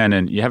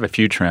independent, you have a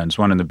few trends.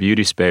 One in the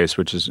beauty space,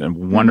 which is a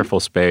wonderful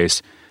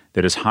space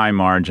that is high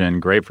margin,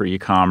 great for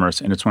e-commerce,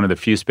 and it's one of the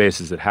few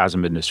spaces that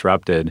hasn't been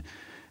disrupted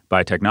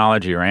by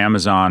technology or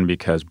Amazon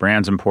because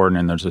brand's important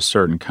and there's a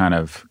certain kind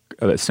of,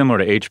 similar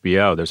to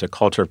HBO, there's a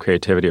culture of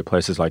creativity at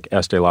places like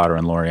Estee Lauder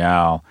and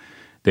L'Oreal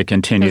that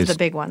continues. Those are the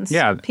big ones.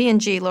 Yeah.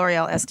 P&G,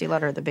 L'Oreal, Estee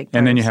Lauder are the big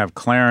And then you have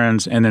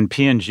Clarins, and then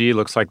P&G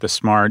looks like the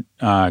smart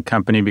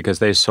company because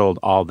they sold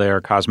all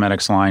their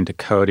cosmetics line to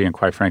Coty, and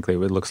quite frankly,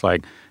 it looks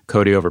like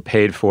Coty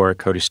overpaid for it.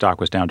 Coty's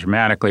stock was down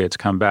dramatically. It's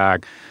come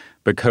back.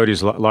 But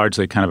Coty's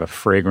largely kind of a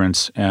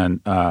fragrance and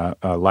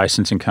a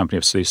licensing company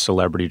of these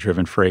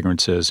celebrity-driven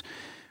fragrances.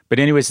 But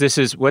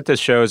anyways, what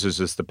this shows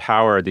is the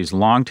power of these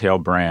long-tail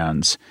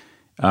brands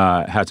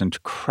has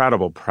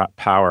incredible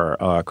power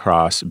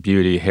across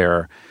beauty,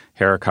 hair,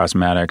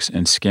 cosmetics,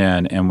 and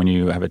skin. And when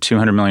you have a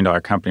 $200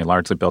 million company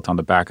largely built on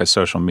the back of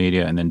social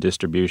media and then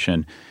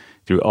distribution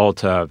through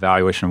Ulta,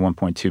 valuation of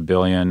 $1.2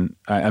 billion,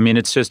 I mean,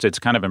 it's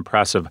kind of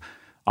impressive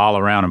all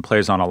around and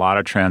plays on a lot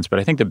of trends. But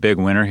I think the big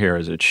winner here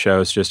is it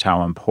shows just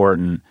how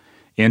important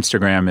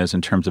Instagram is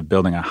in terms of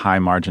building a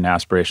high-margin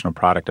aspirational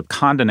product. If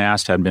Condé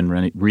Nast had been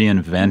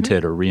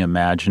reinvented or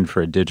reimagined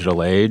for a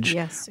digital age,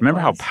 yes,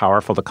 remember how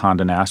powerful the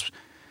Condé Nast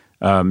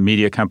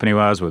media company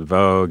was with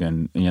Vogue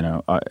and,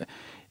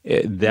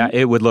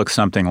 it would look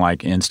something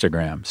like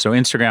Instagram. So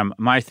Instagram,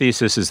 my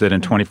thesis is that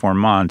in 24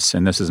 months,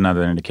 and this is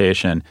another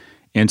indication,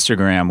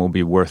 Instagram will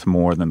be worth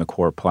more than the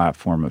core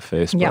platform of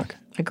Facebook. Yeah.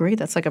 Agree.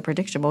 That's like a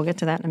prediction. We'll get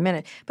to that in a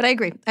minute. But I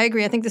agree.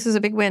 I think this is a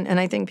big win, and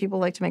I think people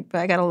like to make –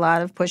 I got a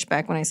lot of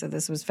pushback when I said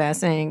this was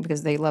fascinating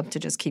because they love to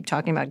just keep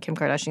talking about Kim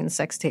Kardashian's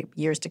sex tape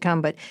years to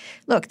come. But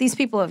look, these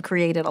people have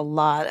created a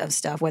lot of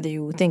stuff, whether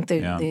you think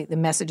the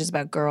messages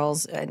about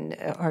girls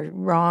are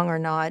wrong or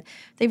not.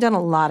 They've done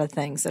a lot of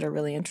things that are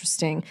really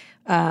interesting.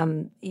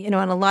 And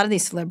a lot of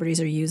these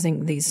celebrities are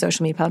using these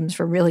social media platforms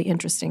for really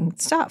interesting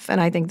stuff. And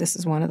I think this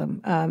is one of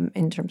them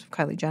in terms of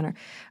Kylie Jenner.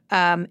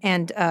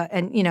 And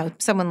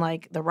someone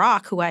like The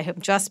Rock, who I have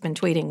just been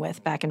tweeting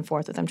with back and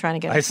forth with. I'm trying to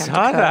get. I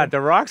saw that.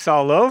 The Rock's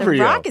all over you.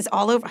 The Rock is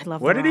all over. I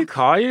love. What The did Rock. he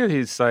call you?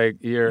 He's like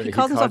he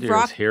calls himself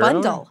Rock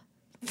Bundle.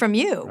 From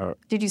you.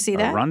 Did you see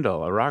that?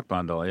 A rock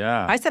bundle,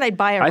 yeah. I said I'd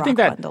buy a rock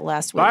bundle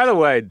last week. By the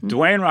way,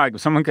 Dwayne Rock,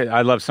 someone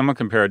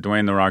compared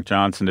Dwayne The Rock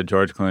Johnson to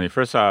George Clooney.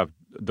 First off,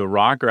 The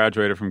Rock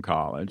graduated from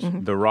college.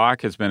 Mm-hmm. The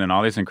Rock has been in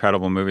all these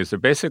incredible movies. So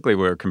basically,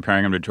 we're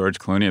comparing him to George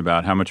Clooney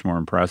about how much more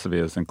impressive he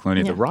is than Clooney.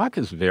 Yeah. The Rock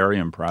is very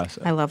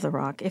impressive. I love The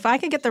Rock. If I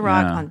could get The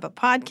Rock on a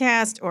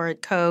podcast or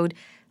at Code,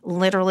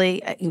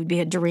 literally, it would be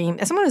a dream.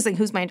 As someone who's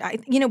like,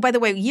 by the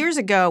way, years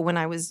ago when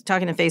I was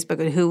talking to Facebook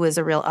and who was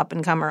a real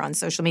up-and-comer on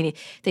social media,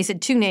 they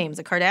said two names,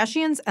 the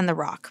Kardashians and The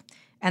Rock.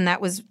 And that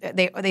was,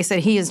 they said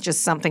he is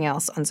just something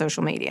else on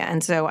social media.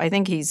 And so I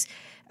think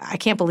I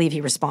can't believe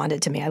he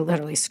responded to me. I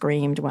literally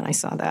screamed when I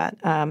saw that.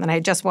 And I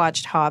had just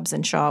watched Hobbs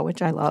and Shaw,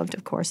 which I loved,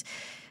 of course.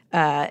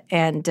 I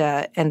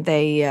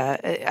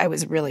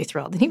was really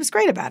thrilled. And he was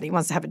great about it. He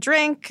wants to have a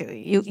drink.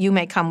 You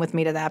may come with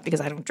me to that because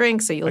I don't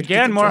drink. So you'll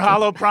again more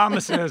hollow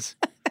promises.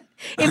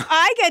 If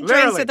I get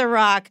drinks with The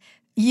Rock,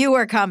 you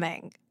are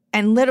coming,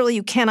 and literally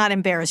you cannot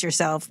embarrass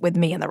yourself with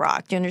me and The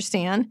Rock. Do you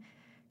understand?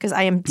 Because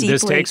I am deeply.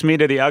 This takes me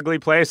to the ugly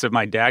place of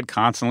my dad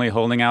constantly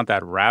holding out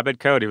that rabbit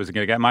coat. He was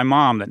going to get my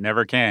mom that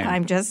never came.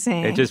 I'm just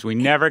saying. We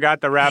never got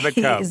the rabbit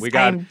coat. We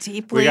got a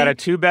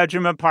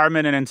 2-bedroom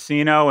apartment in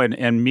Encino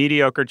and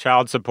mediocre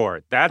child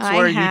support. That's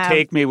where you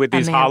take me with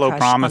these hollow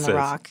promises.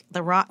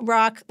 The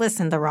Rock.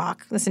 Listen,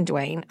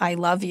 Dwayne. I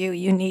love you.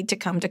 You need to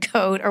come to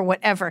Code or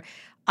whatever.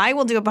 I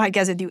will do a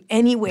podcast with you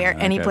anywhere,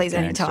 any place,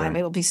 anytime.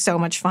 It will be so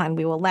much fun.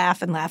 We will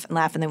laugh and laugh and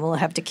laugh, and then we'll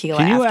have tequila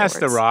afterwards. Can you ask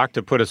The Rock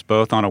to put us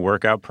both on a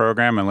workout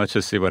program, and let's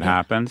just see what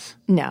happens?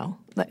 No.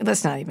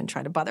 Let's not even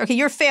try to bother. Okay,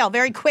 your fail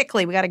very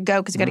quickly. We got to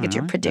go because we got to get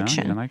your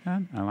prediction. You like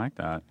that? I like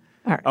that.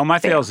 All right, my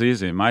fail's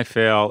easy. My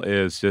fail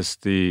is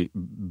just the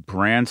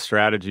brand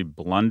strategy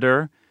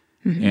blunder,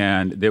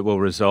 and that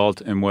will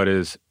result in what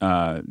is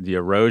the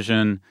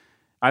erosion.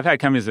 I've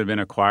had companies that have been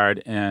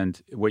acquired, and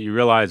what you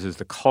realize is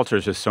the culture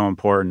is just so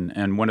important.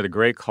 And one of the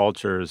great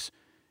cultures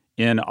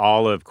in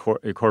all of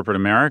corporate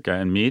America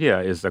and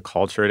media is the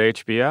culture at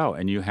HBO.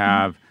 And you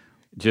have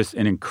just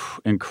an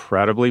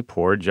incredibly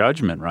poor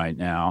judgment right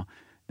now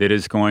that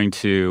is going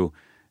to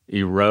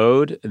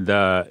erode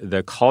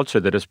the culture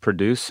that has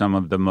produced some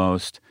of the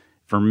most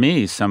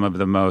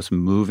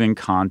moving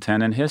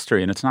content in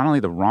history. And it's not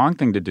only the wrong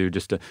thing to do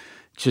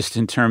just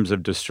in terms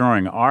of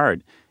destroying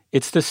art.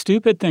 It's the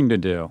stupid thing to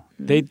do.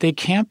 They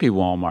can't be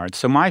Walmart.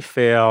 So my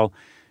fail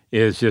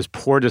is just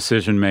poor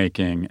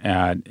decision-making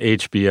at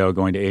HBO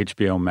going to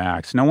HBO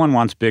Max. No one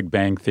wants Big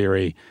Bang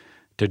Theory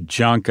to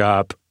junk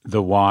up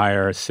The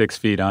Wire, 6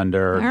 Feet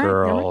Under,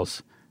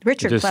 Girls.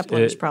 Richard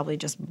Plepler is probably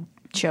just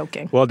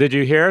joking. Well, did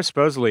you hear?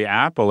 Supposedly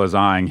Apple is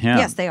eyeing him.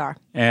 Yes, they are.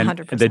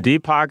 100%. And the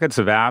deep pockets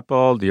of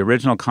Apple, the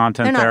original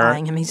content They're not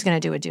eyeing him. He's going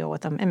to do a deal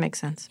with them. It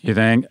makes sense. You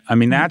think? I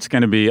mean, that's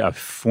going to be a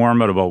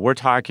formidable – we're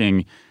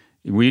talking –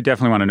 we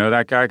definitely want to know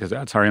that guy because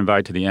that's our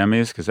invite to the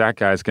Emmys because that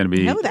guy's going to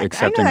be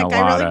accepting a lot of. I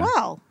know that guy really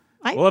well.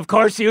 Well, of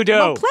course you do.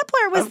 Well,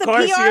 Plepler was the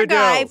PR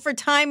guy for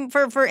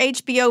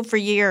HBO for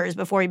years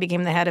before he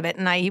became the head of it,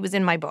 and he was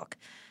in my book.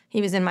 He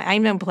was in my. I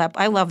know Plepler.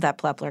 I love that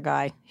Plepler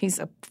guy. He's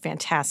a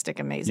fantastic,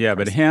 amazing. Yeah,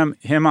 person. but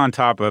him on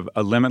top of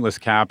a Limitless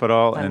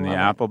Capital and the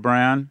Apple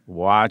brand.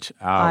 Watch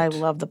out. I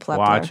love the Plepler.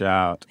 Watch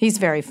out. He's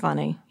very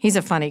funny. He's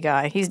a funny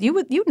guy. You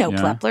know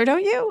Plepler,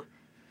 don't you?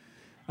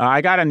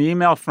 I got an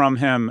email from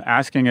him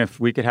asking if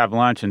we could have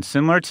lunch, and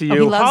similar to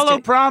you, hollow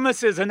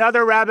promises,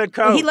 another rabbit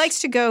coat. He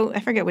likes to go,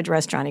 I forget which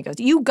restaurant he goes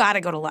to. You got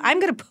to go to lunch.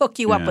 I'm going to hook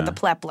you up with the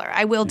Plepler.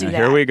 I will do that.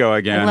 Here we go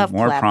again. I love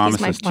more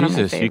promises.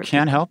 Jesus, you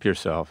can't help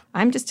yourself.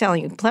 I'm just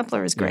telling you,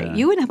 Plepler is great. Yeah.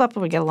 You and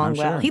Plepler would get along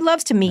well. Sure. He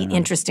loves to meet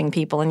interesting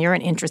people, and he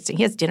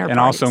has dinner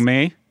parties.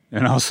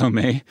 And also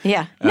me.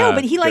 Yeah. No,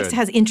 but he likes to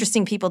have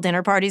interesting people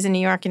dinner parties in New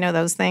York. You know,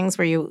 those things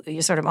where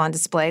you're sort of on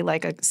display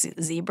like a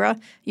zebra.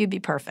 You'd be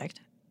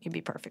perfect. You'd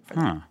be perfect for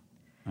that.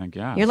 I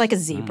guess. You're like a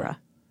zebra.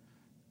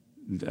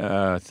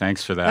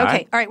 Thanks for that.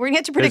 Okay. All right. We're going to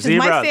get to predictions.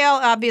 My fail,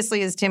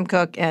 obviously, is Tim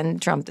Cook and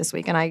Trump this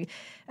week. And I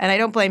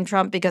don't blame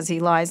Trump because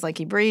he lies like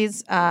he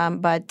breathes.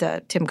 But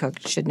Tim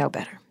Cook should know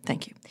better.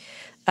 Thank you.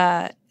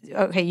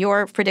 Okay.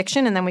 Your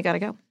prediction, and then we got to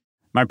go.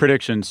 My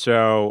prediction.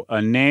 So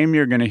a name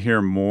you're going to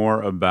hear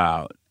more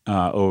about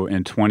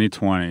in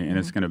 2020, and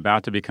it's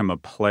about to become a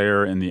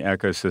player in the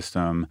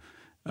ecosystem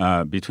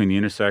between the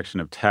intersection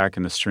of tech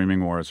and the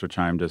streaming wars, which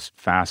I'm just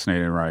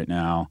fascinated right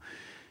now,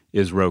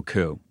 is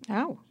Roku.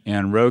 Oh.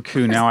 And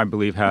Roku now, I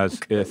believe, has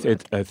a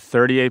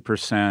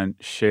 38%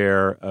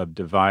 share of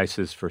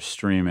devices for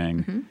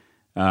streaming,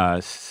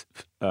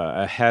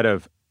 ahead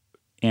of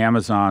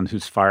Amazon,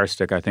 whose Fire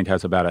Stick, I think,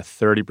 has about a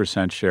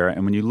 30% share.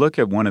 And when you look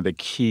at one of the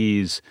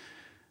keys,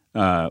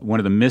 one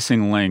of the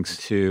missing links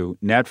to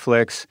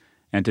Netflix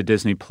and to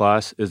Disney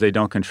Plus is they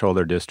don't control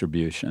their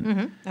distribution.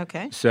 Mm-hmm.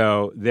 Okay.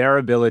 So their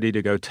ability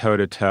to go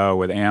toe-to-toe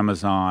with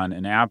Amazon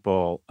and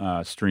Apple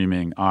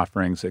streaming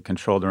offerings that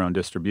control their own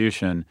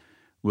distribution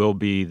will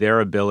be their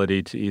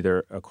ability to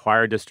either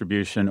acquire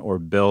distribution or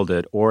build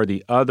it, or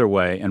the other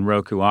way, and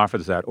Roku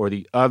offers that, or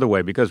the other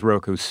way, because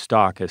Roku's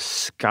stock has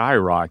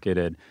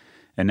skyrocketed,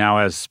 and now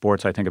has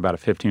sports, I think, about a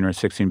 $15 or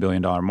 $16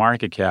 billion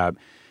market cap.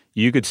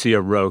 You could see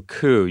a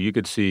Roku, you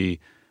could see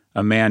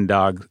a man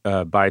dog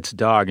bites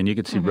dog, and you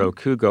could see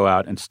Roku go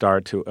out and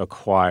start to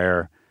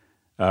acquire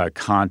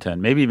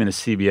content. Maybe even a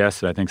CBS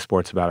that I think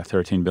sports about a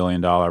 $13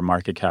 billion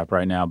market cap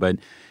right now, but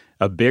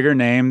a bigger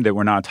name that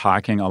we're not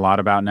talking a lot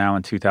about now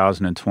in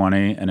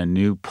 2020 and a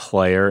new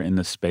player in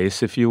the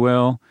space, if you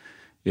will,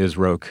 is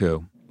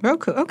Roku.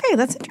 Roku. Okay,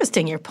 that's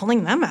interesting. You're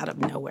pulling them out of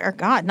nowhere.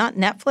 God, not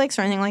Netflix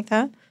or anything like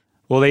that?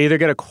 Well, they either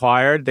get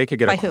acquired, they could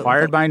get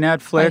acquired by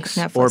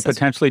Netflix, or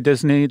potentially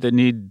Disney that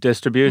need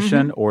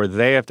distribution, or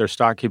they, if their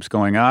stock keeps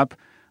going up,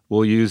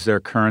 will use their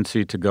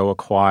currency to go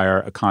acquire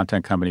a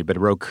content company. But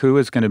Roku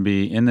is going to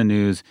be in the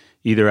news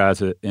either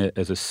as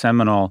a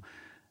seminal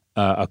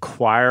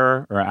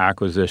acquire or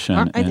acquisition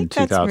in 2020. I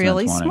think that's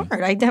really smart.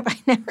 I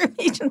never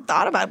even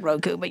thought about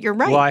Roku, but you're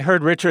right. Well, I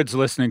heard Richard's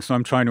listening, so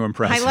I'm trying to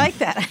impress him. I like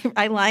that.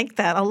 I like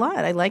that a lot.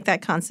 I like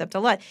that concept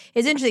a lot.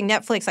 It's interesting.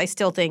 Netflix, I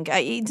still think,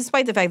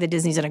 despite the fact that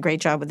Disney's done a great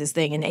job with this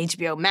thing and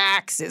HBO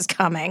Max is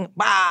coming,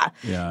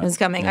 is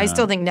coming, I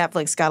still think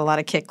Netflix got a lot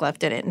of kick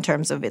left in it in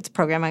terms of its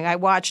programming. I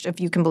watched, if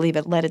you can believe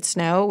it, Let It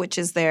Snow, which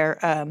is their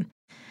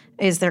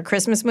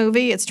Christmas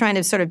movie. It's trying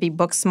to sort of be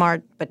book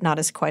smart, but not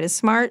quite as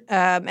smart.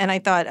 And I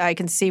thought I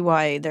can see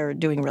why they're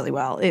doing really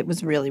well. It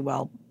was really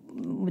well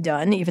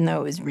done, even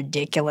though it was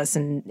ridiculous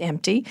and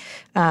empty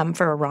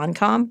for a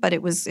rom-com. But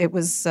it was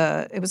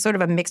sort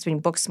of a mix between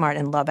book smart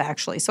and Love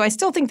Actually. So I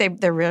still think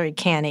they're very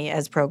canny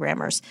as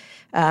programmers,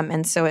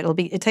 and so it'll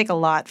take a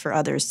lot for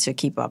others to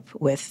keep up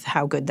with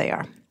how good they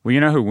are. Well, you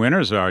know who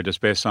winners are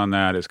just based on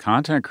that is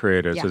content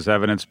creators, as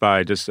evidenced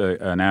by just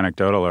an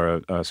anecdotal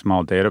or a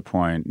small data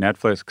point.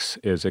 Netflix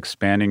is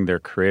expanding their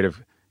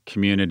creative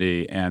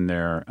community and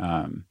their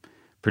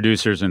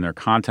producers in their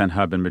content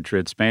hub in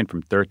Madrid, Spain,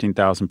 from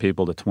 13,000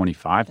 people to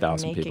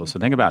 25,000 people. So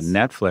think about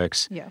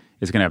Netflix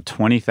is going to have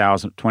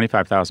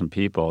 25,000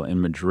 people in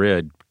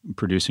Madrid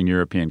producing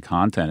European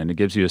content. And it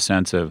gives you a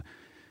sense of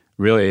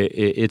really,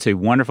 it's a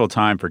wonderful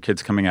time for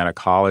kids coming out of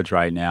college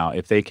right now.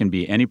 If they can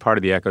be any part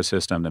of the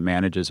ecosystem that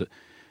manages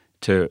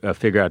to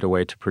figure out a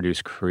way to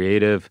produce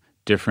creative,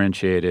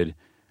 differentiated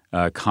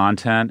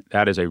content,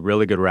 that is a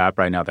really good wrap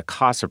right now. The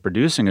cost of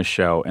producing a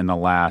show in the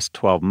last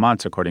 12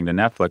 months, according to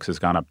Netflix, has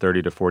gone up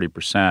 30 to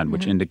 40%,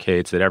 which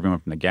indicates that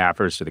everyone from the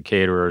gaffers to the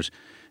caterers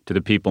to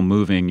the people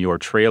moving your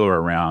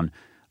trailer around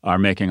are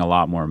making a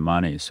lot more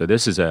money. So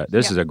this is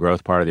a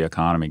growth part of the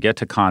economy. Get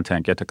to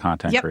content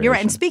creation. You're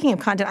right. And speaking of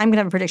content, I'm going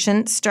to have a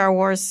prediction. Star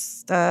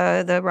Wars,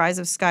 The Rise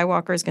of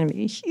Skywalker is going to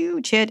be a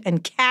huge hit,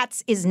 and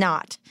Cats is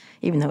not,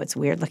 even though it's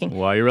weird looking.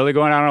 Well, you're really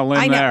going out on a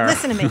limb there. I know.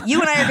 Listen to me.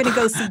 You and I are going to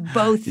go see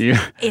both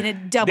in a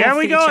double There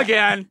we feature. go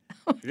again.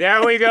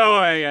 There we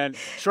go again.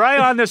 Try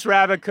on this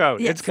rabbit coat.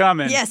 Yes. It's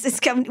coming. Yes,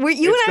 it's coming. You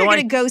and I are going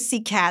to go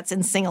see Cats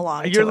and sing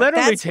along. You're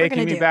literally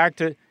taking me back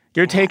to...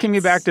 You're taking me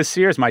back to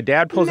Sears. My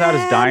dad pulls out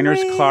his Diners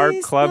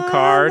Club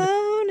card.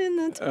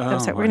 We're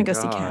going to go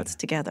see Cats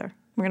together.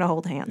 We're going to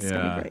hold hands. It's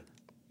going to be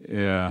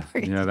great.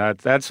 Yeah.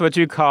 That's what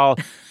you call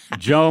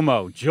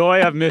JOMO,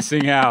 joy of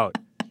missing out.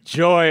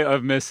 Joy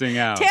of missing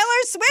out. Taylor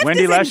Swift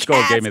Wendy is in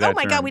Cats. gave me that Oh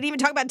my term. God, we didn't even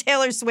talk about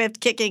Taylor Swift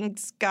kicking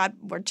Scott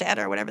Borchetta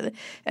or whatever,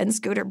 and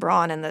Scooter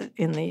Braun in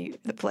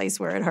the place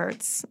where it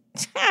hurts.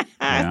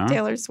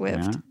 Taylor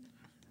Swift. Yeah.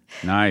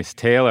 Nice.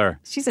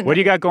 Taylor, What do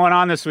you got going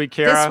on this week,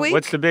 Kara? This week,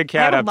 What's the big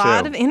cat up to? I have a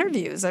lot of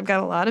interviews. I've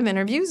got a lot of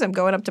interviews. I'm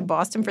going up to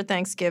Boston for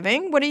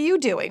Thanksgiving. What are you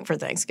doing for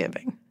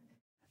Thanksgiving?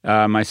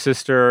 My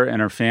sister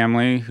and her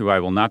family, who I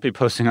will not be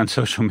posting on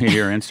social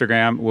media or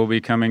Instagram, will be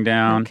coming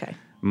down. Okay.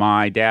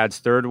 My dad's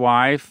third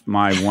wife,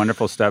 my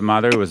wonderful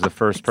stepmother, who was the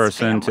first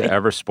person to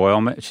ever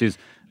spoil me. She's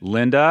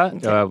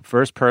Linda,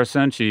 first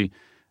person.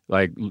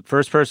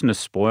 First person to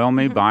spoil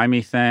me, buy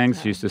me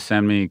things. She used to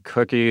send me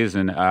cookies,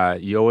 and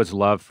you always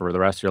love for the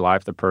rest of your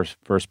life the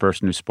first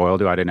person who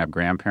spoiled you. I didn't have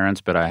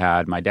grandparents, but I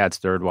had my dad's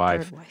third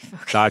wife.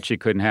 Thought she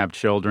couldn't have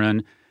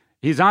children.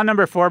 He's on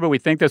number 4, but we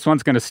think this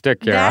one's going to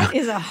stick, Kara. That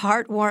is a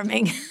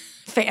heartwarming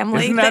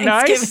family. Isn't that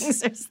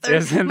nice?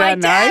 Isn't that nice? My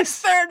dad's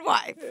third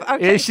wife.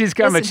 Okay. She's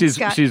coming.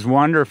 Listen, she's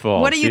wonderful.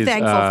 What are you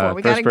thankful for?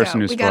 We gotta go.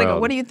 We gotta go.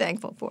 What are you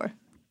thankful for?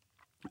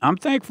 I'm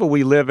thankful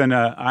we live in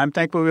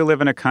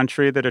a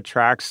country that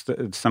attracts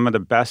some of the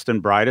best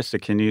and brightest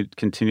that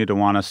continue to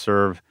want to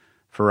serve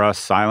for us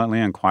silently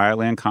and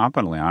quietly and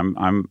competently.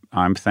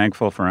 I'm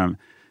thankful for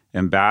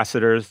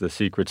ambassadors, the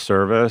Secret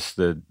Service,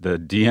 the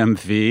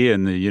DMV,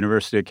 and the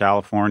University of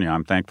California.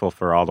 I'm thankful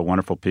for all the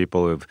wonderful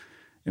people who've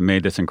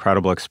made this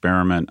incredible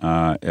experiment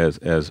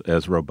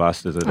as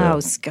robust as it is. Oh,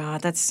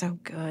 Scott, that's so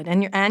good.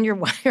 And your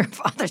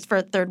father's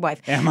third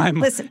wife. And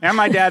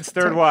my dad's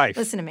third wife.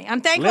 Listen to me. I'm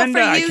thankful Linda,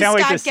 for you, I can't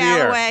wait Scott to see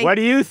Galloway. her. What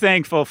are you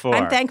thankful for?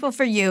 I'm thankful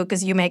for you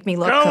because you make me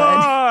look Go good.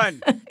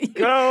 on.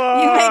 Go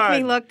on. You make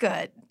me look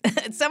good.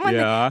 Someone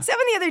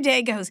the other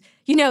day goes,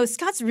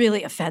 Scott's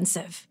really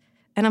offensive.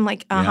 And I'm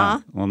like, uh-huh. Yeah.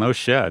 Well, no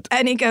shit.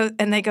 And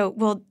they go,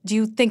 well, do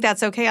you think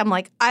that's okay? I'm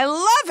like, I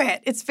love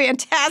it. It's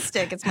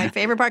fantastic. It's my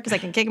favorite part because I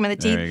can kick him in the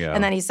teeth.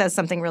 And then he says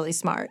something really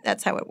smart.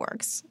 That's how it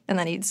works. And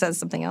then he says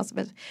something else.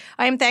 But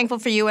I am thankful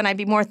for you, and I'd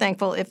be more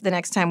thankful if the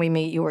next time we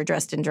meet you were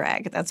dressed in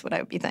drag. That's what I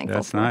would be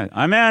thankful for. That's nice.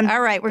 I'm in.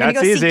 All right. We're going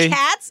to go see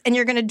Cats, and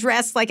you're going to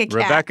dress like a cat.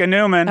 Rebecca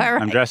Newman. All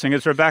right. I'm dressing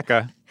as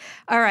Rebecca.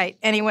 All right.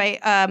 Anyway,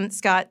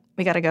 Scott,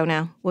 we got to go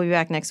now. We'll be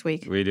back next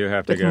week. We do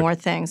have to go. With more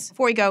things.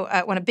 Before we go,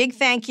 I want a big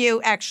thank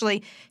you,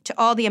 actually, to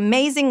all the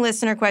amazing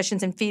listener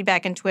questions and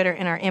feedback on Twitter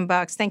in our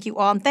inbox. Thank you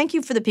all. And thank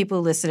you for the people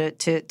who listen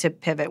to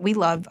Pivot. We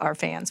love our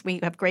fans. We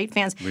have great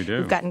fans. We do.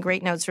 We've gotten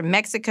great notes from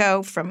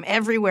Mexico, from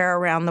everywhere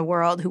around the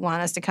world who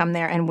want us to come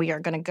there. And we are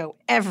going to go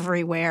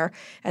everywhere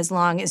as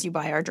long as you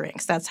buy our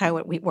drinks. That's how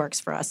it works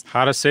for us.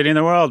 Hottest city in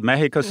the world.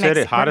 Mexico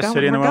City. Hottest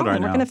city in the world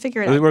right now. We're going to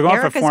figure it out. We're going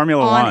Erica's for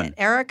Formula One.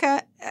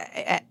 Erica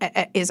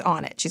is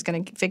on it. She's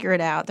going to figure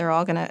it out. They're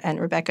all going to, and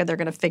Rebecca, they're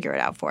going to figure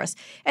it out for us.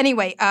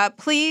 Anyway,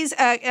 please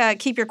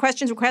keep your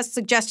questions, requests,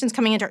 suggestions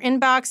coming into our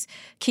inbox.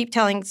 Keep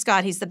telling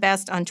Scott he's the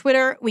best on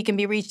Twitter. We can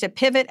be reached at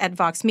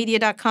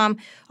pivot@voxmedia.com.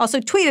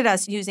 Also, tweet at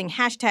us using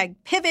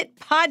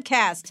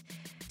 #PivotPodcast.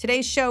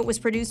 Today's show was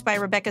produced by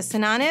Rebecca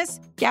Sananes.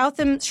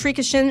 Gautam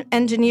Srikishan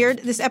engineered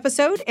this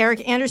episode.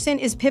 Eric Anderson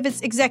is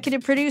Pivot's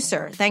executive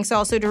producer. Thanks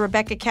also to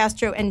Rebecca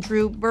Castro and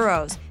Drew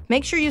Burrows.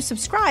 Make sure you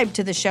subscribe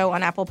to the show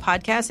on Apple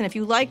Podcasts, and if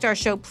you liked our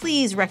show,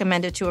 please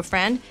recommend it to a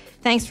friend.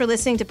 Thanks for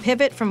listening to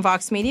Pivot from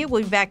Vox Media.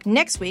 We'll be back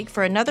next week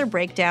for another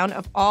breakdown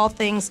of all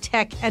things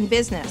tech and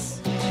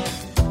business.